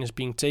legal action is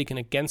being taken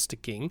against the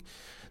king.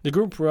 The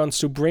group wants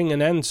to bring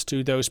an end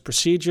to those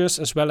procedures,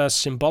 as well as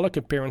symbolic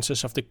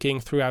appearances of the king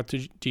throughout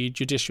the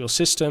judicial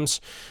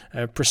systems.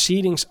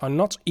 Proceedings are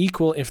not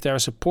equal if there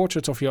is a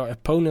portrait of your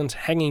opponent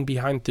hanging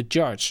behind the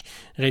judge,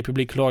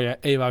 Republiek lawyer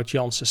Ewout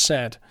Janssen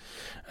said.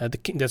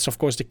 That's, of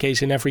course, the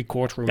case in every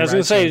courtroom. I was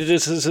going to say,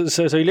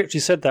 so he literally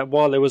said that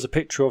while there was a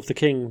picture of the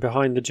king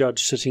behind the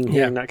judge sitting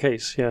here in that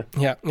case. Yeah.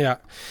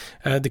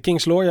 The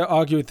king's lawyer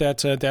argued that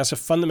there's a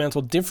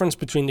fundamental difference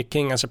between the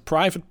king as a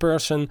private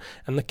person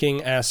and the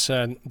king as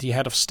the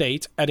head of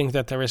state, adding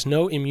that there is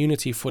no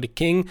immunity for the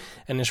king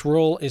and his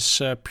role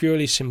is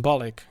purely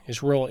symbolic,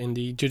 his role in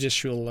the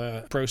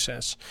judicial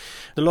process.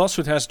 The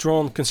lawsuit has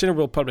drawn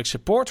considerable public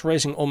support,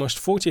 raising almost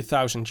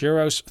 40,000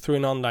 euros through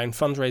an online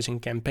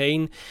fundraising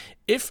campaign.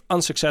 If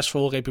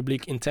unsuccessful,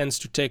 Republiek intends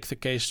to take the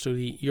case to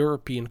the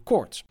European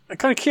Court. A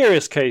kind of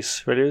curious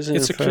case, really, isn't it?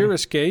 It's a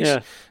curious case.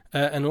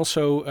 And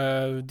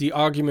also the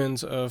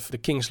argument of the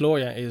king's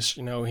lawyer is,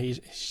 he's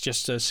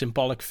just a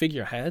symbolic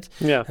figurehead.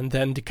 Yeah. And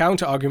then the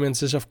counter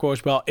argument is, of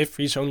course, well, if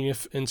he's only a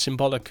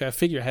symbolic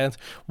figurehead,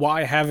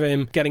 why have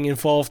him getting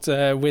involved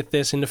with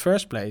this in the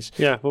first place?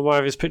 Yeah, well, why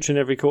have his picture in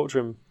every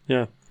courtroom?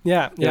 Yeah.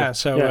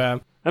 So...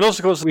 And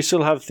also, of course, we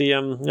still have the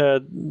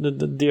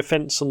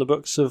offence on the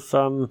books of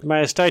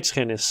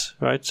Majesteitsgenis,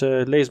 right?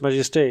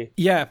 Lèse-majesté.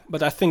 Yeah,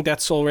 but I think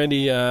that's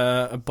already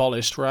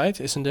abolished, right?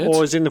 Isn't it?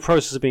 Or is in the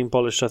process of being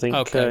abolished, I think.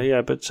 Okay.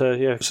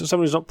 So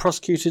someone who's not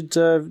prosecuted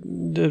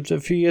a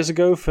few years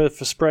ago for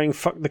spraying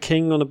 "fuck the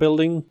king" on a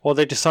building, or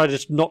they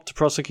decided not to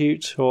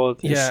prosecute, or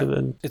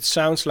it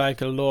sounds like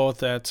a law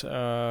that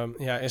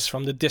is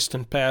from the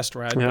distant past,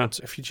 right? Yeah. But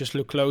if you just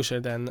look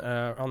closer, then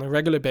on a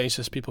regular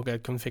basis, people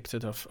get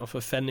convicted of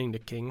offending the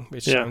king,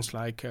 which sounds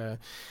like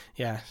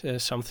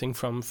something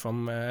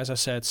from as I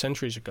said,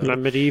 centuries ago, like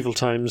medieval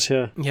times.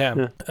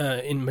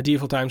 In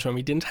medieval times when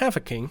we didn't have a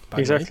king, by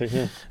exactly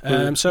the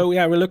way. So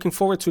we're looking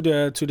forward to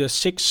the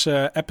 6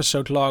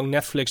 episode long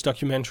Netflix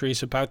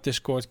documentaries about this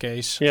court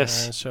case.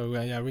 Yes.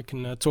 We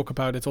can talk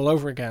about it all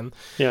over again.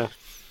 Yeah,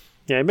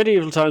 in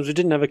medieval times we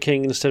didn't have a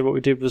king. Instead, what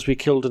we did was we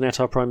killed and ate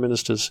our prime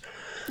ministers.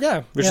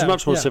 Which is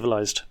much more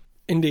civilized.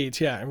 Indeed,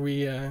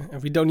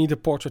 we don't need a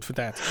portrait for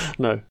that.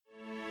 No.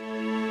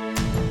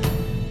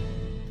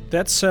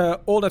 That's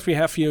all that we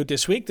have for you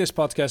this week. This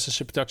podcast is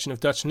a production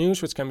of Dutch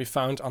News, which can be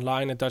found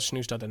online at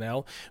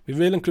dutchnews.nl. We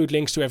will include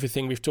links to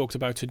everything we've talked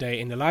about today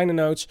in the liner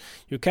notes.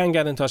 You can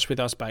get in touch with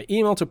us by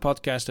email to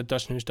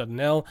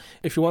podcast@dutchnews.nl.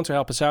 If you want to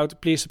help us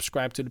out, please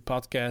subscribe to the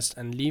podcast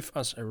and leave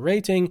us a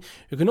rating.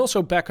 You can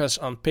also back us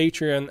on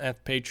Patreon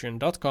at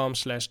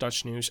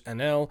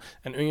patreon.com/dutchnewsnl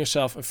and earn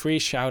yourself a free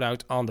shout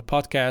out on the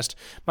podcast.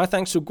 My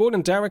thanks to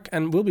Gordon Darroch,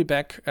 and we'll be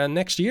back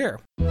next year.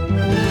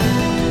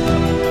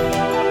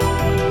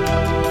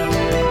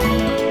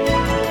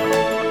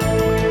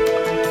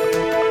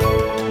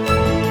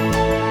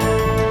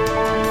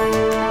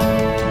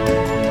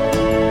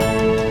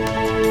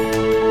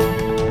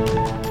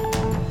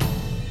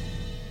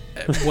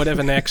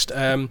 Whatever next.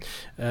 How do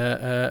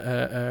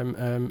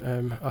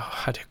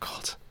you call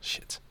it?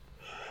 Shit.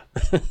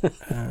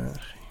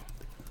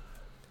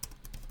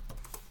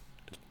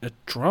 A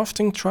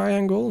drafting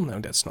triangle? No,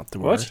 that's not the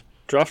word. What?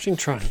 Drafting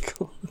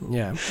triangle?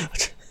 Yeah.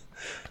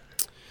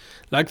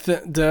 Like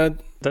the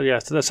yeah,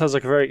 that sounds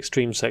like a very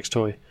extreme sex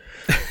toy.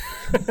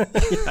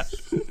 Yeah.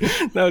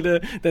 No,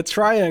 the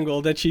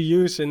triangle that you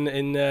use in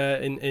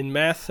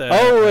math.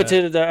 It's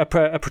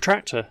a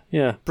protractor.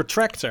 Yeah.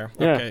 Protractor.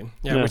 Yeah. Okay.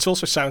 Yeah, which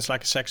also sounds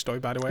like a sex toy,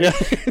 by the way.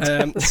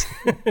 Yeah.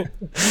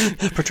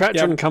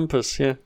 Protractor and compass. Yeah.